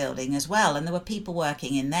top of the building as well, and there were people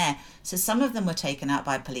working in there. So some of them were taken out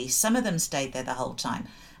by police, some of them stayed there the whole time,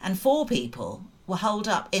 and 4 people were holed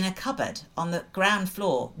up in a cupboard on the ground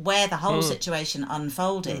floor where the whole situation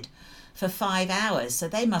unfolded for 5 hours. So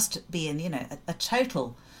they must be in a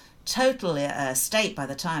total state by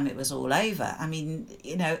the time it was all over. I mean,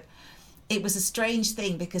 it was a strange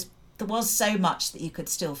thing because there was so much that you could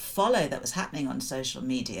still follow that was happening on social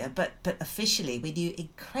media, but officially we knew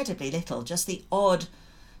incredibly little, just the odd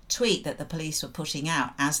tweet that the police were putting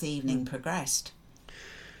out as the evening progressed.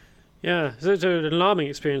 Yeah, so it's an alarming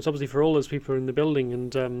experience, obviously, for all those people in the building,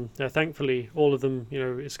 and thankfully, all of them,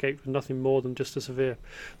 escaped with nothing more than just the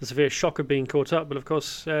severe shock of being caught up. But of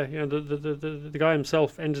course, the guy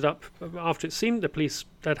himself ended up, after it seemed the police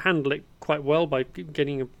had handled it quite quite well by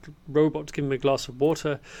getting a robot to give him a glass of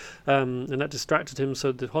water, and that distracted him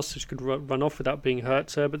so the hostage could run off without being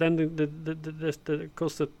hurt. But then, of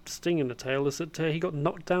course, the sting in the tail is that he got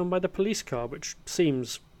knocked down by the police car, which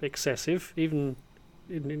seems excessive, even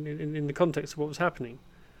in the context of what was happening.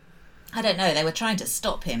 I don't know. They were trying to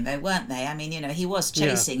stop him, though, weren't they? I mean, he was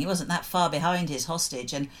chasing. He wasn't that far behind his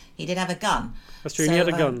hostage, and he did have a gun. That's true. So, he had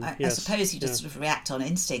a gun. I suppose you just sort of react on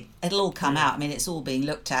instinct. It'll all come out. I mean, it's all being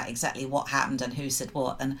looked at exactly what happened and who said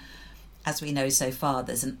what. And as we know so far,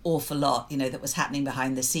 there's an awful lot, that was happening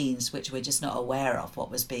behind the scenes, which we're just not aware of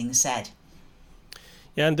what was being said.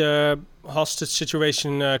 Yeah, and the hostage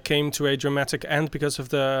situation came to a dramatic end because of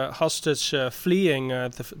the hostage fleeing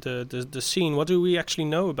the scene. What do we actually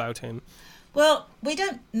know about him? Well, we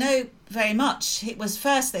don't know very much. It was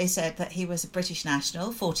first they said that he was a British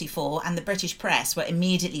national, 44, and the British press were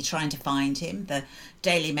immediately trying to find him. The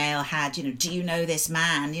Daily Mail had, do you know this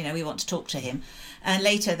man? We want to talk to him. And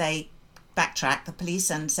later they backtracked, the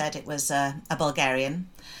police, and said it was a Bulgarian.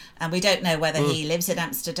 And we don't know whether he lives in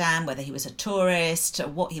Amsterdam, whether he was a tourist, or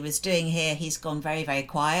what he was doing here. He's gone very, very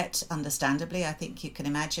quiet, understandably, I think you can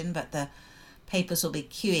imagine. But the papers will be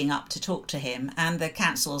queuing up to talk to him. And the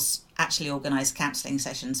councils actually organised counselling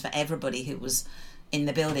sessions for everybody who was in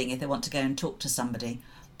the building if they want to go and talk to somebody.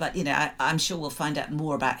 But, I'm sure we'll find out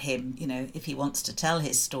more about him, if he wants to tell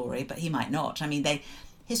his story. But he might not. I mean,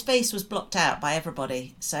 his face was blocked out by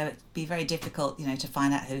everybody. So it'd be very difficult, to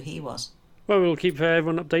find out who he was. Well, we'll keep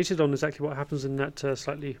everyone updated on exactly what happens in that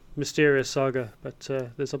slightly mysterious saga, but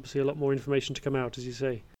there's obviously a lot more information to come out, as you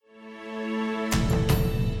say.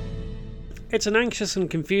 It's an anxious and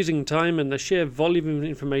confusing time, and the sheer volume of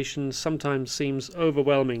information sometimes seems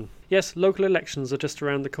overwhelming. Yes, local elections are just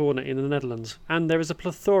around the corner in the Netherlands, and there is a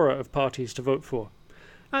plethora of parties to vote for.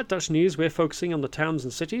 At Dutch News, we're focusing on the towns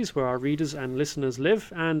and cities where our readers and listeners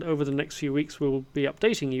live, and over the next few weeks we'll be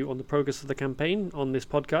updating you on the progress of the campaign on this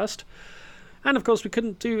podcast. And of course we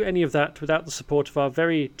couldn't do any of that without the support of our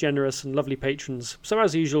very generous and lovely patrons. So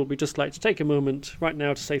as usual, we'd just like to take a moment right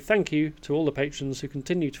now to say thank you to all the patrons who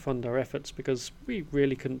continue to fund our efforts, because we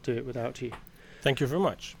really couldn't do it without you. Thank you very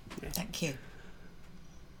much. Yeah. Thank you.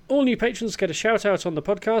 All new patrons get a shout out on the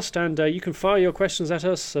podcast, and you can fire your questions at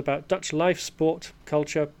us about Dutch life, sport,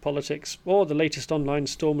 culture, politics, or the latest online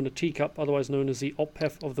storm in a teacup, otherwise known as the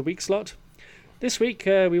Ophef of the Week slot. This week,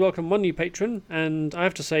 we welcome one new patron, and I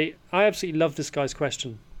have to say, I absolutely love this guy's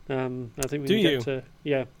question. I think we Do can you? get to,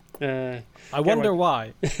 yeah. I wonder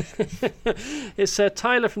why. It's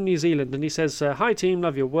Tyler from New Zealand, and he says, "Hi team,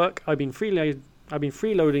 love your work. I've been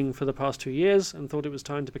freeloading for the past 2 years and thought it was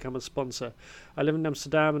time to become a sponsor. I live in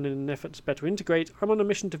Amsterdam, and in an effort to better integrate, I'm on a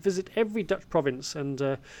mission to visit every Dutch province, and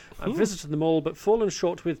I've visited them all but fallen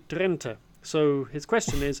short with Drenthe. So his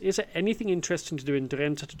question is there anything interesting to do in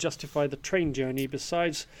Drenthe to justify the train journey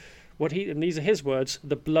besides what and these are his words,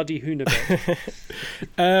 the bloody Hunebed?"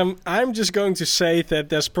 I'm just going to say that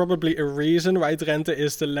there's probably a reason why Drenthe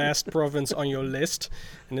is the last province on your list,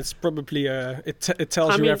 and it's probably it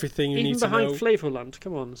tells you everything you need to know. Even behind Flevoland,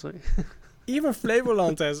 come on. So. Even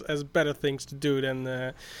Flevoland has better things to do than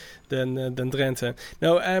Drenthe.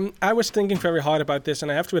 No, I was thinking very hard about this,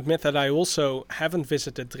 and I have to admit that I also haven't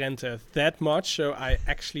visited Drenthe that much, so I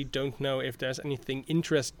actually don't know if there's anything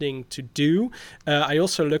interesting to do. I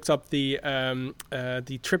also looked up the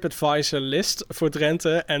TripAdvisor list for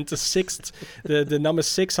Drenthe, and the number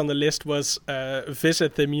 6 on the list was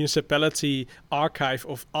visit the municipality archive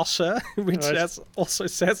of Asse, which also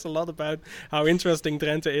says a lot about how interesting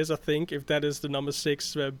Drenthe is, I think, if that is the number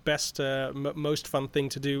 6 best, most fun thing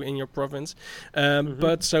to do in your province.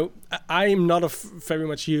 But so I'm not of very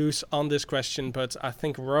much use on this question, but I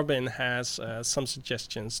think Robin has some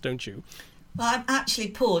suggestions, don't you? Well, I'm actually,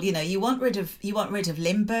 Paul, you want rid of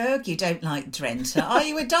Limburg, you don't like Drenthe. Are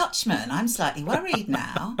you a Dutchman? I'm slightly worried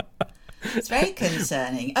now. It's very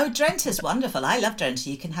concerning. Oh, Drenthe's wonderful. I love Drenthe.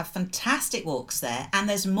 You can have fantastic walks there, and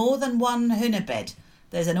there's more than one Hunebed.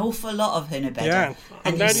 There's an awful lot of Hunebed, yeah.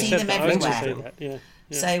 and you see them everywhere. Yeah.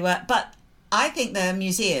 So, but I think the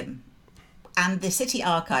museum and the city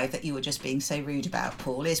archive that you were just being so rude about,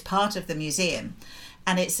 Paul, is part of the museum.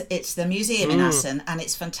 And it's the museum in Assen, and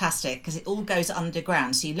it's fantastic because it all goes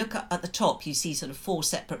underground. So you look at the top, you see sort of 4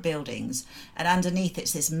 separate buildings, and underneath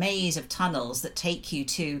it's this maze of tunnels that take you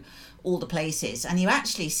to all the places. And you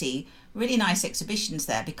actually see really nice exhibitions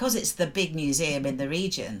there because it's the big museum in the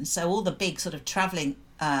region. So all the big sort of travelling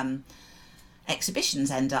exhibitions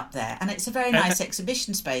end up there, and it's a very nice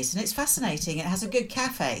exhibition space, and it's fascinating. It has a good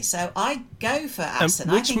cafe, so I go for Assen.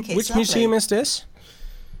 I think it's which lovely. Museum is this?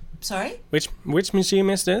 Sorry? Which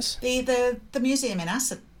museum is this? The museum in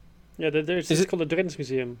Assen. Yeah, it's called the Drents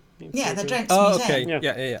Museum. Yeah, the Drents Oh, Museum.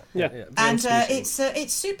 okay. Yeah. And Drents Museum.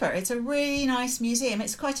 it's super. It's a really nice museum.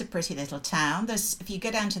 It's quite a pretty little town. If you go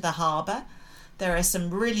down to the harbour, there are some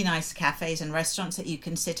really nice cafes and restaurants that you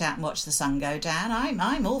can sit out and watch the sun go down.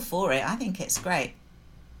 I'm all for it. I think it's great.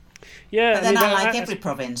 Yeah, but then I like every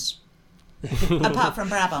province, apart from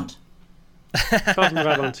Brabant. Apart from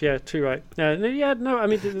Brabant, yeah, too right.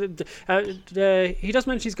 He does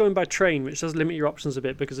mention he's going by train, which does limit your options a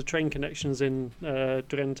bit because the train connections in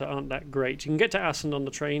Drenthe aren't that great. You can get to Assen on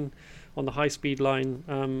the train, on the high-speed line,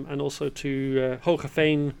 and also to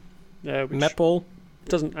Hogeveen, which Meppel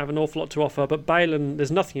doesn't have an awful lot to offer, but Beilen, there's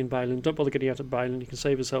nothing in Beilen. Don't bother getting out of Beilen. You can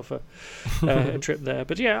save yourself a trip there.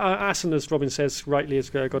 But yeah, Assen, as Robin says rightly, has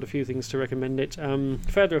got a few things to recommend it.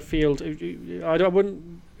 Further afield, I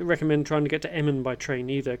wouldn't recommend trying to get to Emmen by train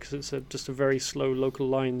either, because it's just a very slow local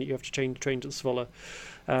line that you have to change train to Zwolle.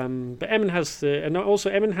 But Emmen has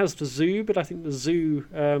the zoo, but I think the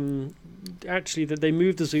zoo actually that they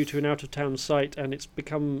moved the zoo to an out-of-town site, and it's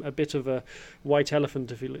become a bit of a white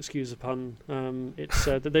elephant, if you'll excuse the pun. It's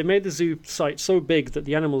that they made the zoo site so big that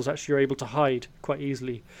the animals actually are able to hide quite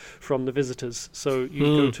easily from the visitors. So you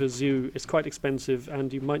go to a zoo, it's quite expensive,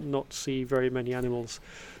 and you might not see very many animals.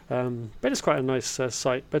 But it's quite a nice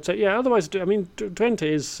site. But otherwise, Drenthe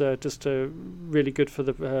is just really good for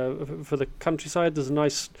the countryside. There's a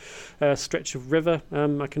nice stretch of river,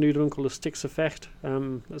 I canoed on, called the Stichtse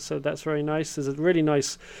so that's very nice. There's a really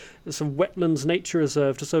nice some wetlands nature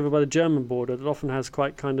reserve just over by the German border that often has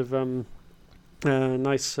quite kind of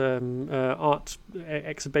nice art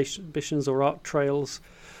exhibitions or art trails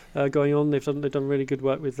going on. They've done really good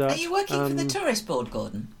work with that. Are you working for the tourist board,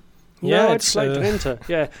 Gordon? Yeah, no, it's like Drenthe.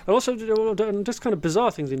 Yeah, I also done just kind of bizarre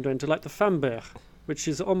things in Drenthe, like the Famberg, which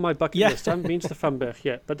is on my bucket list. I haven't been to the Famberg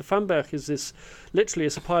yet, but the Famberg is it's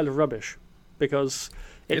a pile of rubbish because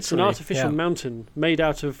it's an artificial mountain made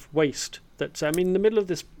out of waste. That's in the middle of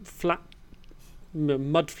this flat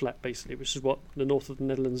mud flat, basically, which is what the north of the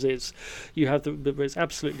Netherlands is. You have it's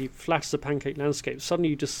absolutely flat as a pancake landscape. Suddenly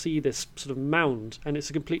you just see this sort of mound, and it's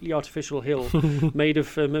a completely artificial hill made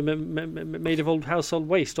of old household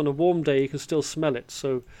waste. On a warm day you can still smell it,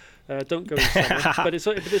 so don't go inside. but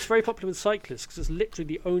it's very popular with cyclists because it's literally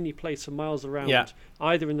the only place for miles around,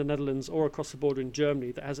 either in the Netherlands or across the border in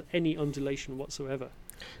Germany, that has any undulation whatsoever.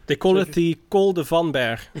 They call it the Col de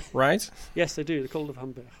Vanberg, right? Yes, they do, the Col de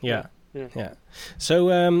Vanberg. Yeah.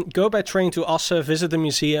 So go by train to Assen, visit the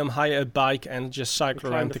museum, hire a bike, and just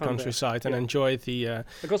cycle around the countryside and enjoy the.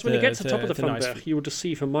 Because when you get to the top of the Vanberg, you will just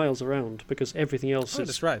see for miles around because everything else is,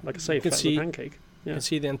 that's right. Like I say, flat as a pancake. You can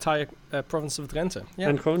see the entire province of Drenthe. Yeah.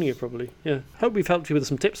 And Groningen, probably. Yeah. Hope we've helped you with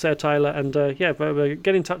some tips there, Tyler. And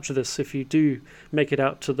get in touch with us if you do make it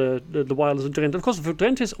out to the wilds of Drenthe. Of course,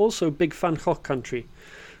 Drenthe is also big Van Gogh country.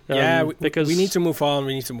 Because we need to move on.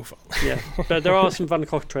 Yeah, but there are some Van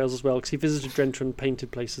Gogh trails as well, because he visited Drenthe and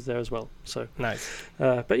painted places there as well. So nice.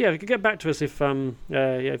 But yeah, get back to us if you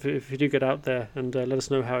do get out there, and let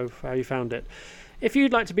us know how you found it. If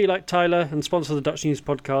you'd like to be like Tyler and sponsor the Dutch News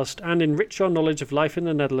podcast and enrich your knowledge of life in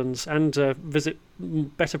the Netherlands and visit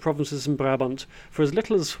better provinces in Brabant for as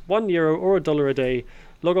little as €1 or $1 a day,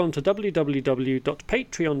 log on to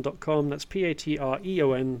www.patreon.com. That's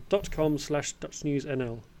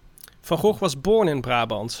patreon.com/DutchNewsNL. Van Gogh was born in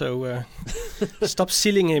Brabant, so stop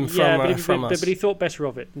stealing him from us. But he thought better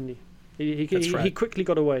of it, didn't he? He quickly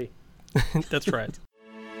got away. That's right.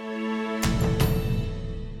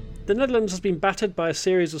 The Netherlands has been battered by a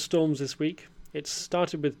series of storms this week. It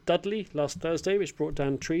started with Dudley last Thursday, which brought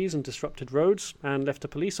down trees and disrupted roads and left a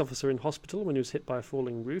police officer in hospital when he was hit by a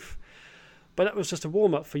falling roof. But that was just a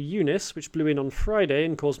warm-up for Eunice, which blew in on Friday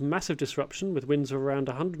and caused massive disruption with winds of around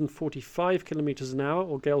 145 kilometres an hour,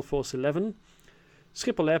 or gale force 11.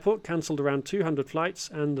 Schiphol Airport cancelled around 200 flights,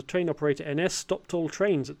 and the train operator NS stopped all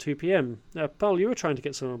trains at 2 p.m. Paul, you were trying to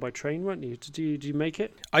get somewhere by train, weren't you? Did you make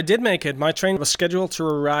it? I did make it. My train was scheduled to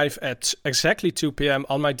arrive at exactly 2 p.m.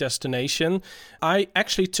 on my destination. I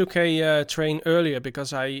actually took a train earlier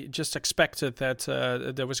because I just expected that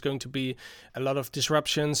there was going to be a lot of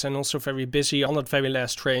disruptions and also very busy on that very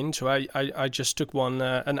last train. So I just took one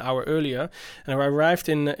an hour earlier, and I arrived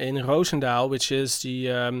in Roosendaal, which is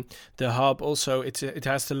the hub. Also, it's it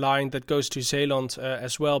has the line that goes to Zeeland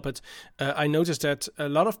as well. But I noticed that a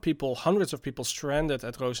lot of people, hundreds of people, stranded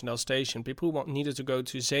at Roosendaal station. People who needed to go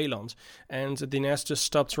to Zeeland, and the NS just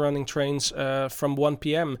stopped running trains from 1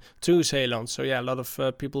 p.m. to Zeeland. So yeah, a lot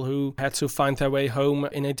of people who had to find their way home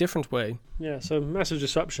in a different way. Yeah, so massive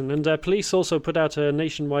disruption. And police also put out a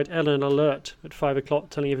nationwide Ellen alert at 5 o'clock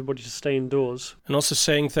telling everybody to stay indoors. And also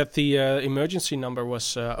saying that the emergency number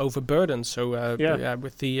was overburdened. So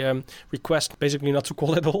with the request basically not to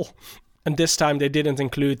call at all. And this time they didn't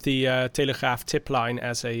include the Telegraaf tip line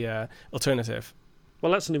as a alternative.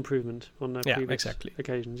 Well, that's an improvement on previous exactly.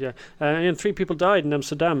 occasions, yeah. And 3 people died in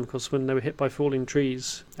Amsterdam, of course, when they were hit by falling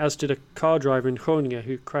trees, as did a car driver in Groningen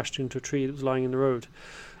who crashed into a tree that was lying in the road.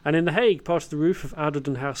 And in The Hague, part of the roof of Oude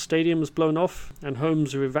Den Haag Stadium was blown off, and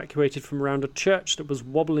homes were evacuated from around a church that was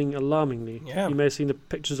wobbling alarmingly. Yeah. You may have seen the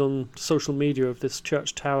pictures on social media of this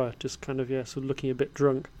church tower, just kind of, sort of looking a bit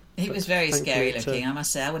drunk. It was very scary looking, I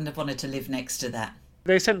must say. I wouldn't have wanted to live next to that.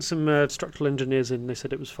 They sent some structural engineers in, they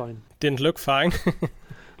said it was fine. Didn't look fine.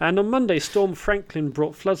 And on Monday, Storm Franklin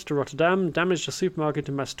brought floods to Rotterdam, damaged a supermarket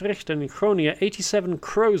in Maastricht, and in Groningen, 87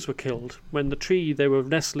 crows were killed when the tree they were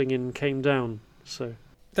nestling in came down. So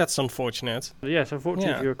that's unfortunate. Yes,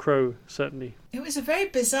 unfortunately for your crow, certainly. It was a very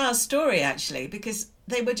bizarre story, actually, because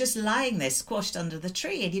they were just lying there squashed under the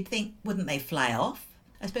tree, and you'd think, wouldn't they fly off?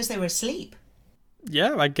 I suppose they were asleep.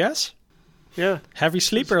 Yeah, I guess. Yeah. Heavy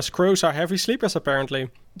sleepers. Crows are heavy sleepers, apparently.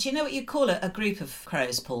 Do you know what you call a group of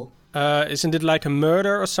crows, Paul? Isn't it like a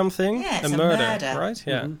murder or something? Yeah, it's a murder. Right?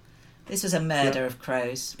 Yeah. Mm-hmm. This was a murder of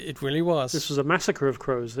crows. It really was. This was a massacre of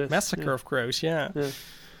crows. Massacre of crows, yeah.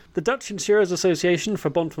 The Dutch Insurers Association,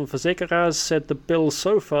 Verbond van Verzekeraars, said the bill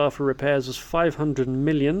so far for repairs was 500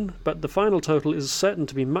 million, but the final total is certain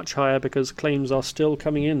to be much higher because claims are still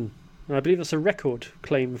coming in. And I believe that's a record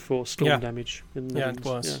claim for storm damage in the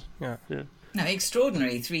Netherlands. It was. Yeah. No,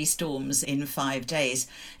 extraordinary 3 storms in 5 days.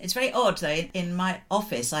 It's very odd, though. In my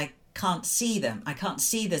office, I can't see them. I can't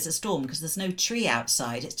see there's a storm because there's no tree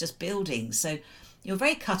outside. It's just buildings. So you're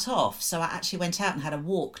very cut off. So I actually went out and had a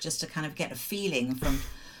walk just to kind of get a feeling from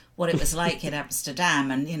what it was like in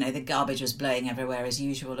Amsterdam. And, the garbage was blowing everywhere as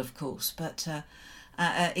usual, of course. But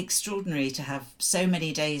extraordinary to have so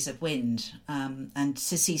many days of wind and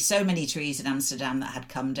to see so many trees in Amsterdam that had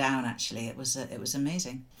come down, actually. It was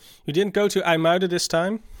amazing. You didn't go to IJmuiden this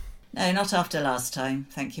time? No, not after last time.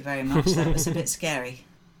 Thank you very much. That was a bit scary.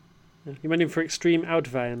 You went in for extreme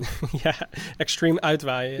uitwaaien. Yeah, extreme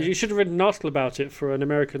uitwaaien. You should have written an article about it for an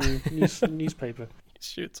American newspaper.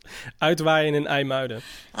 Shoot. Uitwaaien in IJmuiden.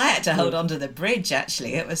 I had to hold on to the bridge,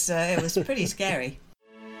 actually. It was pretty scary.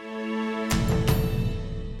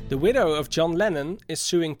 The widow of John Lennon is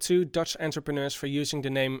suing 2 Dutch entrepreneurs for using the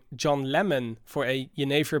name John Lemon for a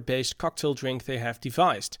Jenever-based cocktail drink they have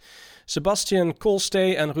devised. Sebastian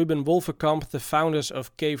Kolstee and Ruben Wolverkamp, the founders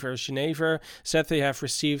of Kever Genever, said they have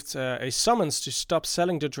received a summons to stop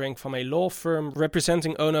selling the drink from a law firm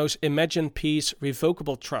representing Ono's Imagine Peace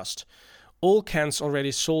Revocable Trust. All cans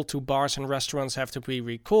already sold to bars and restaurants have to be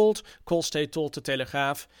recalled, Kolstee told the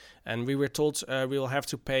Telegraaf. And we were told we will have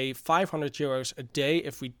to pay €500 a day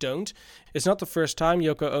if we don't. It's not the first time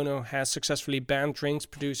Yoko Ono has successfully banned drinks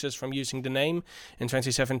producers from using the name. In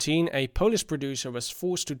 2017, a Polish producer was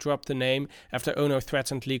forced to drop the name after Ono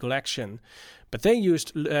threatened legal action. But they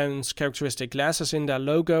used Lennon's characteristic glasses in their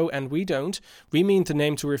logo, and we don't. We mean the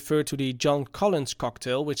name to refer to the John Collins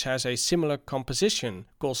cocktail, which has a similar composition,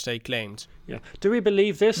 Kolstee claimed. Yeah. Do we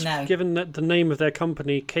believe this, No. given that the name of their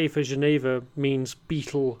company, Kever Genever, means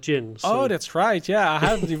beetle gin? So. Oh, that's right. Yeah, I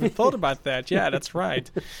hadn't even thought about that. Yeah, that's right.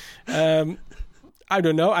 I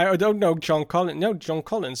don't know. I don't know John Collins. No, John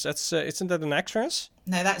Collins. That's isn't that an actress?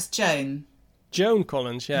 No, that's Joan. Joan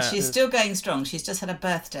Collins, yeah. She's still going strong. She's just had a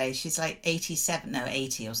birthday. She's like 80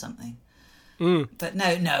 or something. But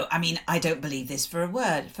no, I mean, I don't believe this for a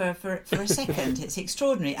word, for a second. It's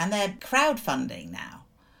extraordinary. And they're crowdfunding now.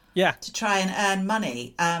 Yeah. To try and earn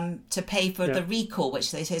money to pay for the recall,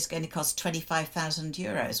 which they say is going to cost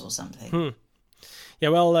 €25,000 or something. Yeah,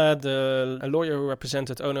 well, a lawyer who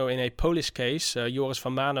represented Ono in a Polish case, Joris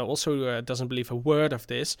van Manen, also doesn't believe a word of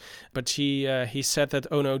this. But he said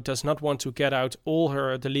that Ono does not want to get out all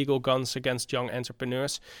the legal guns against young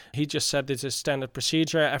entrepreneurs. He just said this is standard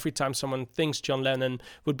procedure. Every time someone thinks John Lennon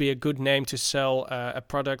would be a good name to sell a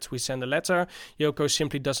product, we send a letter. Yoko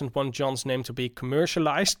simply doesn't want John's name to be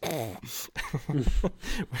commercialized.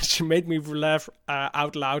 Which made me laugh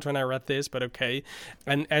out loud when I read this, but okay.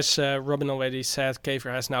 And as Robin already said,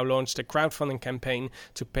 Kever has now launched a crowdfunding campaign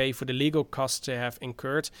to pay for the legal costs they have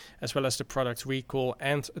incurred, as well as the product recall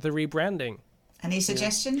and the rebranding. Any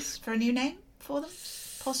suggestions for a new name for them?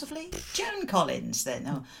 possibly? Joan Collins, then.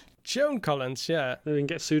 Oh. Joan Collins, yeah. They can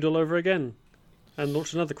get sued all over again and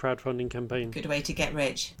launch another crowdfunding campaign. Good way to get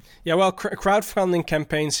rich. Yeah, well, crowdfunding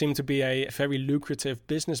campaigns seem to be a very lucrative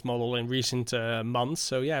business model in recent months.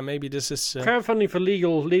 So, yeah, maybe this is... crowdfunding for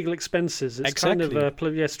legal expenses. It's exactly.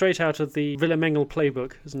 kind of straight out of the Willem Engel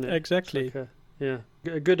playbook, isn't it? Exactly.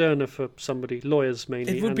 A good earner for somebody, lawyers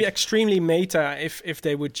mainly. It would be extremely meta if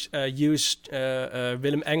they would use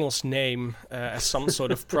Willem Engel's name as some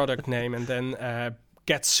sort of product name and then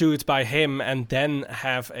get sued by him and then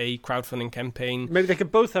have a crowdfunding campaign. Maybe they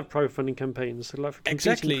could both have crowdfunding campaigns, like for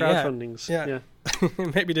competing crowdfundings. Yeah.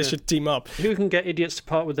 Maybe they should team up. Who can get idiots to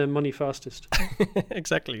part with their money fastest?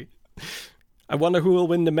 Exactly. I wonder who will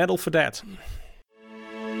win the medal for that.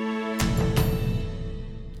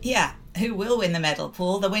 Yeah, who will win the medal,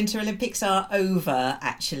 Paul? The Winter Olympics are over,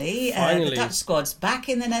 actually. Finally. The Dutch squad's back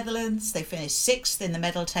in the Netherlands. They finished 6th in the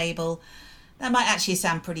medal table. That might actually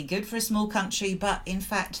sound pretty good for a small country, but in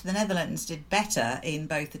fact the Netherlands did better in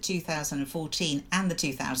both the 2014 and the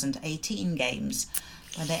 2018 games,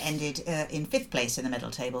 when they ended in 5th place in the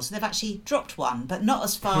medal table. So they've actually dropped one, but not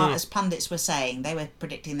as far as pundits were saying. They were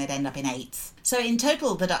predicting they'd end up in 8th. So in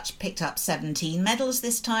total, the Dutch picked up 17 medals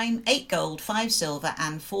this time, 8 gold, 5 silver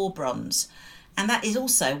and 4 bronze. And that is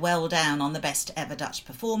also well down on the best ever Dutch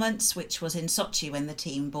performance, which was in Sochi when the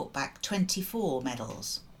team brought back 24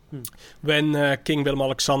 medals. When King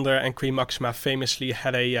Willem-Alexander and Queen Maxima famously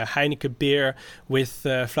had a Heineken beer with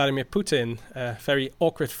Vladimir Putin, a very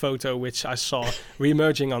awkward photo which I saw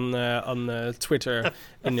re-emerging on Twitter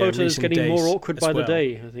in the photo is recent getting days more awkward by well. the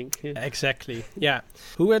day, I think. Yeah. Exactly, yeah.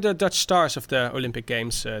 Who were the Dutch stars of the Olympic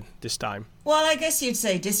Games this time? Well, I guess you'd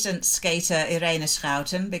say distance skater Irene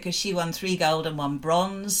Schouten, because she won 3 gold and 1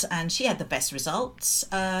 bronze, and she had the best results.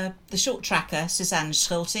 The short tracker Suzanne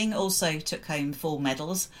Schulting also took home 4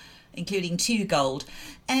 medals, including 2 gold.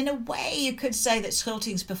 And in a way, you could say that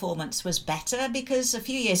Schulting's performance was better, because a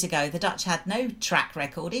few years ago, the Dutch had no track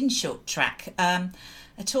record in short track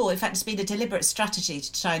at all. In fact, it's been a deliberate strategy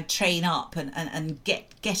to try and train up and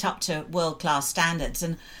get up to world-class standards.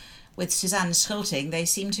 And with Suzanne Schulting, they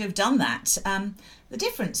seem to have done that. The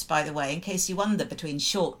difference, by the way, in case you wonder, between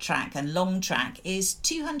short track and long track is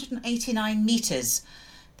 289 metres.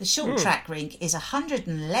 The short track rink is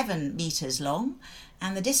 111 metres long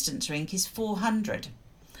and the distance rink is 400.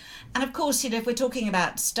 And of course, if we're talking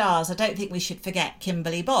about stars, I don't think we should forget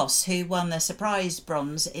Kimberly Boss, who won the surprise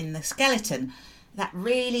bronze in the skeleton. That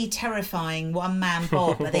really terrifying one-man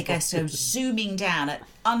bob where they go so zooming down at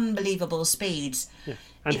unbelievable speeds. Yeah.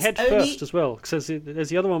 And head first as well, because there's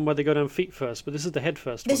the other one where they go down feet first, but this is the head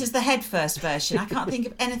first one. This is the head first version. I can't think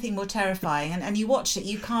of anything more terrifying. And you watch it,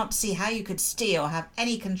 you can't see how you could steer or have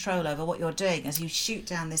any control over what you're doing as you shoot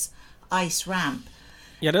down this ice ramp.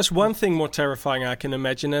 Yeah, there's one thing more terrifying I can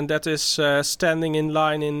imagine, and that is standing in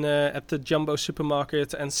line at the Jumbo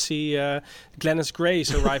supermarket and see Glenys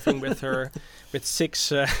Grace arriving with her with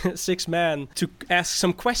six men to ask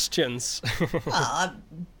some questions. Well, I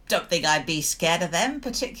don't think I'd be scared of them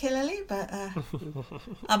particularly, but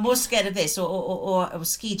I'm more scared of this or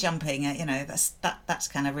ski jumping. That's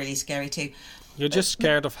kind of really scary too. You're just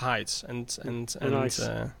scared of heights and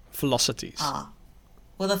velocities.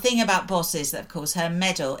 Well, the thing about Boss is that, of course, her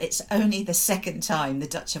medal, it's only the second time the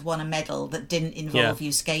Dutch have won a medal that didn't involve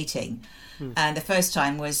you skating. And the first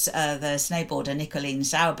time was the snowboarder Nicolien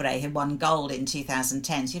Saubre, who won gold in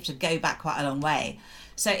 2010. So you have to go back quite a long way.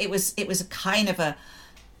 So it was a kind of a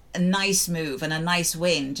nice move and a nice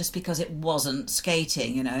win just because it wasn't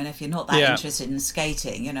skating, and if you're not that interested in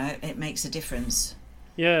skating, it makes a difference.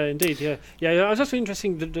 Yeah, indeed. Yeah. I was just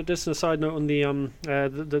interesting. Just a side note on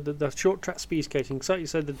the short track speed skating. So you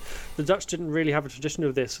said that the Dutch didn't really have a tradition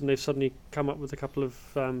of this, and they've suddenly come up with a couple of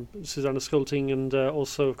Suzanne Schulting and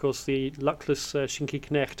also, of course, the luckless Shinky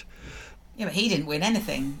Knecht. Yeah, but he didn't win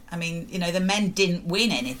anything. I mean, the men didn't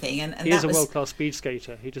win anything, and he is a world-class speed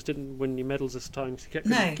skater. He just didn't win any medals this time.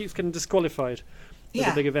 He keeps getting disqualified. The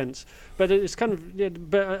big events, but it's kind of.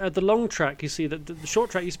 But at the long track, you see that the short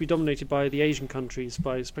track used to be dominated by the Asian countries,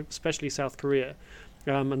 by especially South Korea,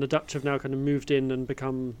 and the Dutch have now kind of moved in and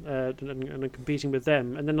become and are competing with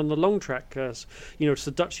them. And then on the long track, it's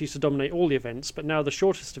the Dutch used to dominate all the events, but now the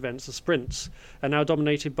shortest events, the sprints, are now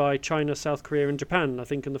dominated by China, South Korea, and Japan. I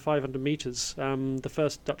think in the 500 meters, the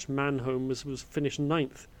first Dutch man home was finished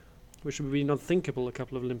 9th, which would be unthinkable a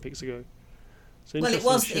couple of Olympics ago. Well, it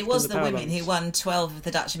was the women who won 12 of the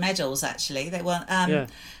Dutch medals. Actually, they won, and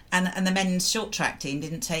the men's short track team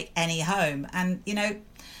didn't take any home. And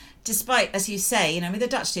despite, as you say, the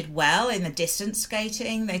Dutch did well in the distance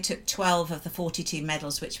skating. They took 12 of the 42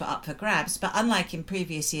 medals which were up for grabs. But unlike in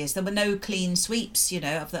previous years, there were no clean sweeps,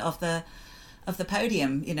 of the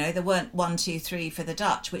podium. There weren't 1, 2, 3 for the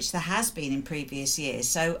Dutch, which there has been in previous years.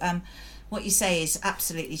 So what you say is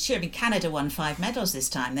absolutely true. I mean, Canada won 5 medals this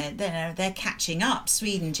time. They're catching up.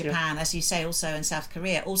 Sweden, Japan, as you say, also, and South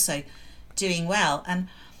Korea also doing well. And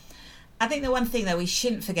I think the one thing that we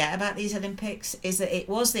shouldn't forget about these Olympics is that it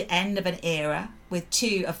was the end of an era with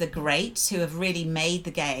 2 of the greats who have really made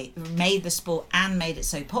the sport and made it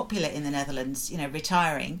so popular in the Netherlands,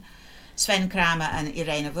 retiring. Sven Kramer and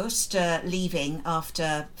Irene Wust leaving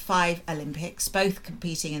after 5 Olympics, both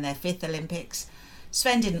competing in their 5th Olympics.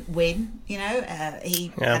 Sven didn't win, he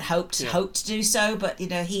had hoped to do so, but,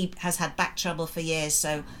 he has had back trouble for years,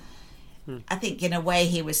 so I think in a way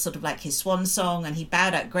he was sort of like his swan song, and he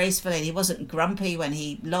bowed out gracefully, and he wasn't grumpy when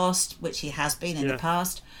he lost, which he has been in the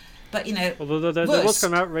past. But, although there was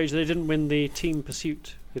some outrage they didn't win the team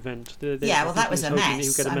pursuit event. That was a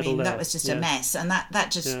mess. That was just a mess, and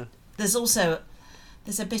that just... Yeah. There's a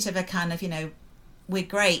bit of a kind of, we're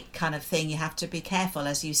great kind of thing. You have to be careful,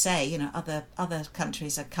 as you say, other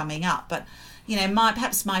countries are coming up. But,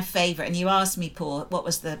 perhaps my favourite, and you asked me, Paul, what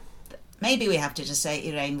was maybe we have to just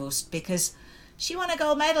say Irene Wust, because she won a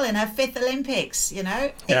gold medal in her 5th Olympics,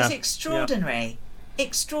 It's extraordinary. Yeah.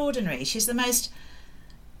 Extraordinary. She's the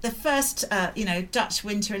first, Dutch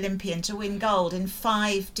Winter Olympian to win gold in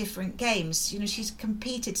 5 different games. She's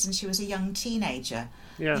competed since she was a young teenager.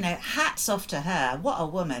 Yeah. Hats off to her. What a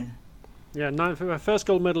woman. Yeah, her first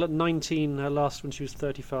gold medal at 19, her last when she was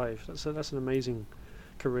 35. That's an amazing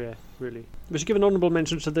career, really. We should give an honourable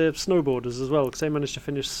mention to the snowboarders as well, because they managed to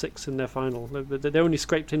finish 6th in their final. They only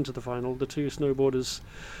scraped into the final, the 2 snowboarders.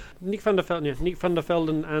 Nick van der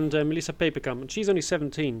Velden and Melissa Peperkamp, and she's only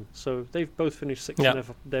 17, so they've both finished 6th in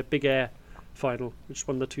their big air final, which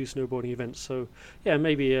won the 2 snowboarding events. So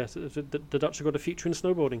maybe the Dutch have got a future in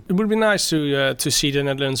snowboarding. It would be nice to see the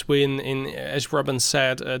Netherlands win in, as Robin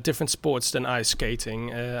said, different sports than ice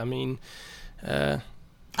skating. I love the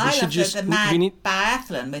mad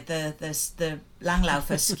biathlon with the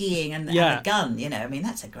Langlaufer skiing and the gun.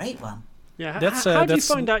 That's a great one. Yeah, how do you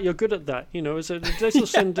find out you're good at that? Do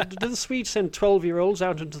the Swedes send 12-year-olds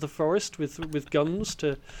out into the forest with guns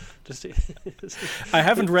to? I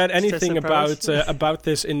haven't read anything about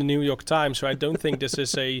this in the New York Times, so I don't think this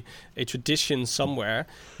is a tradition somewhere.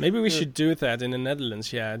 Maybe we should do that in the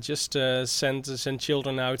Netherlands. Yeah, just send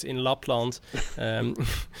children out in Lapland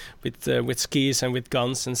with skis and with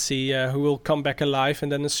guns, and see who will come back alive, and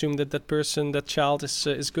then assume that child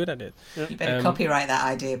is good at it. Yeah. You better copyright that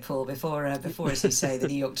idea, Paul, before, as you say, the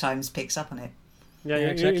New York Times picks up on it. Yeah,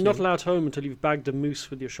 exactly. You're not allowed home until you've bagged a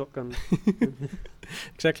moose with your shotgun.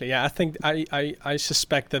 Exactly. Yeah, I think I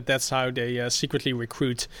suspect that's how they secretly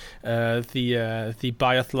recruit the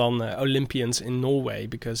biathlon Olympians in Norway,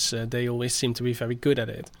 because they always seem to be very good at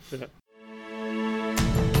it. Yeah.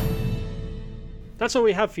 That's all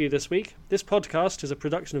we have for you this week. This podcast is a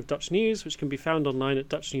production of Dutch News, which can be found online at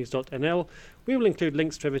dutchnews.nl. We will include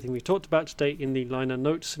links to everything we talked about today in the liner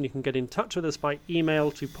notes, and you can get in touch with us by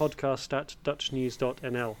email to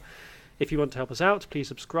podcast@dutchnews.nl. If you want to help us out, please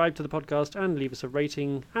subscribe to the podcast and leave us a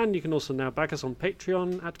rating. And you can also now back us on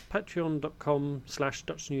Patreon at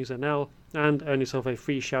patreon.com/dutchnewsnl and earn yourself a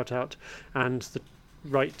free shout out and the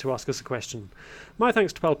right to ask us a question. My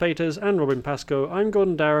thanks to Paul Peters and Robin Pascoe. I'm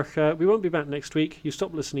Gordon Darragh. We won't be back next week. You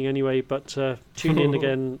stopped listening anyway, but tune in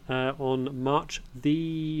again on March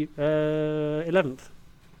the 11th.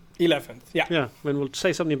 11th, yeah. Yeah, when we'll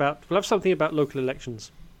have something about local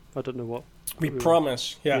elections. I don't know what. We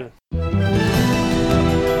promise, yeah.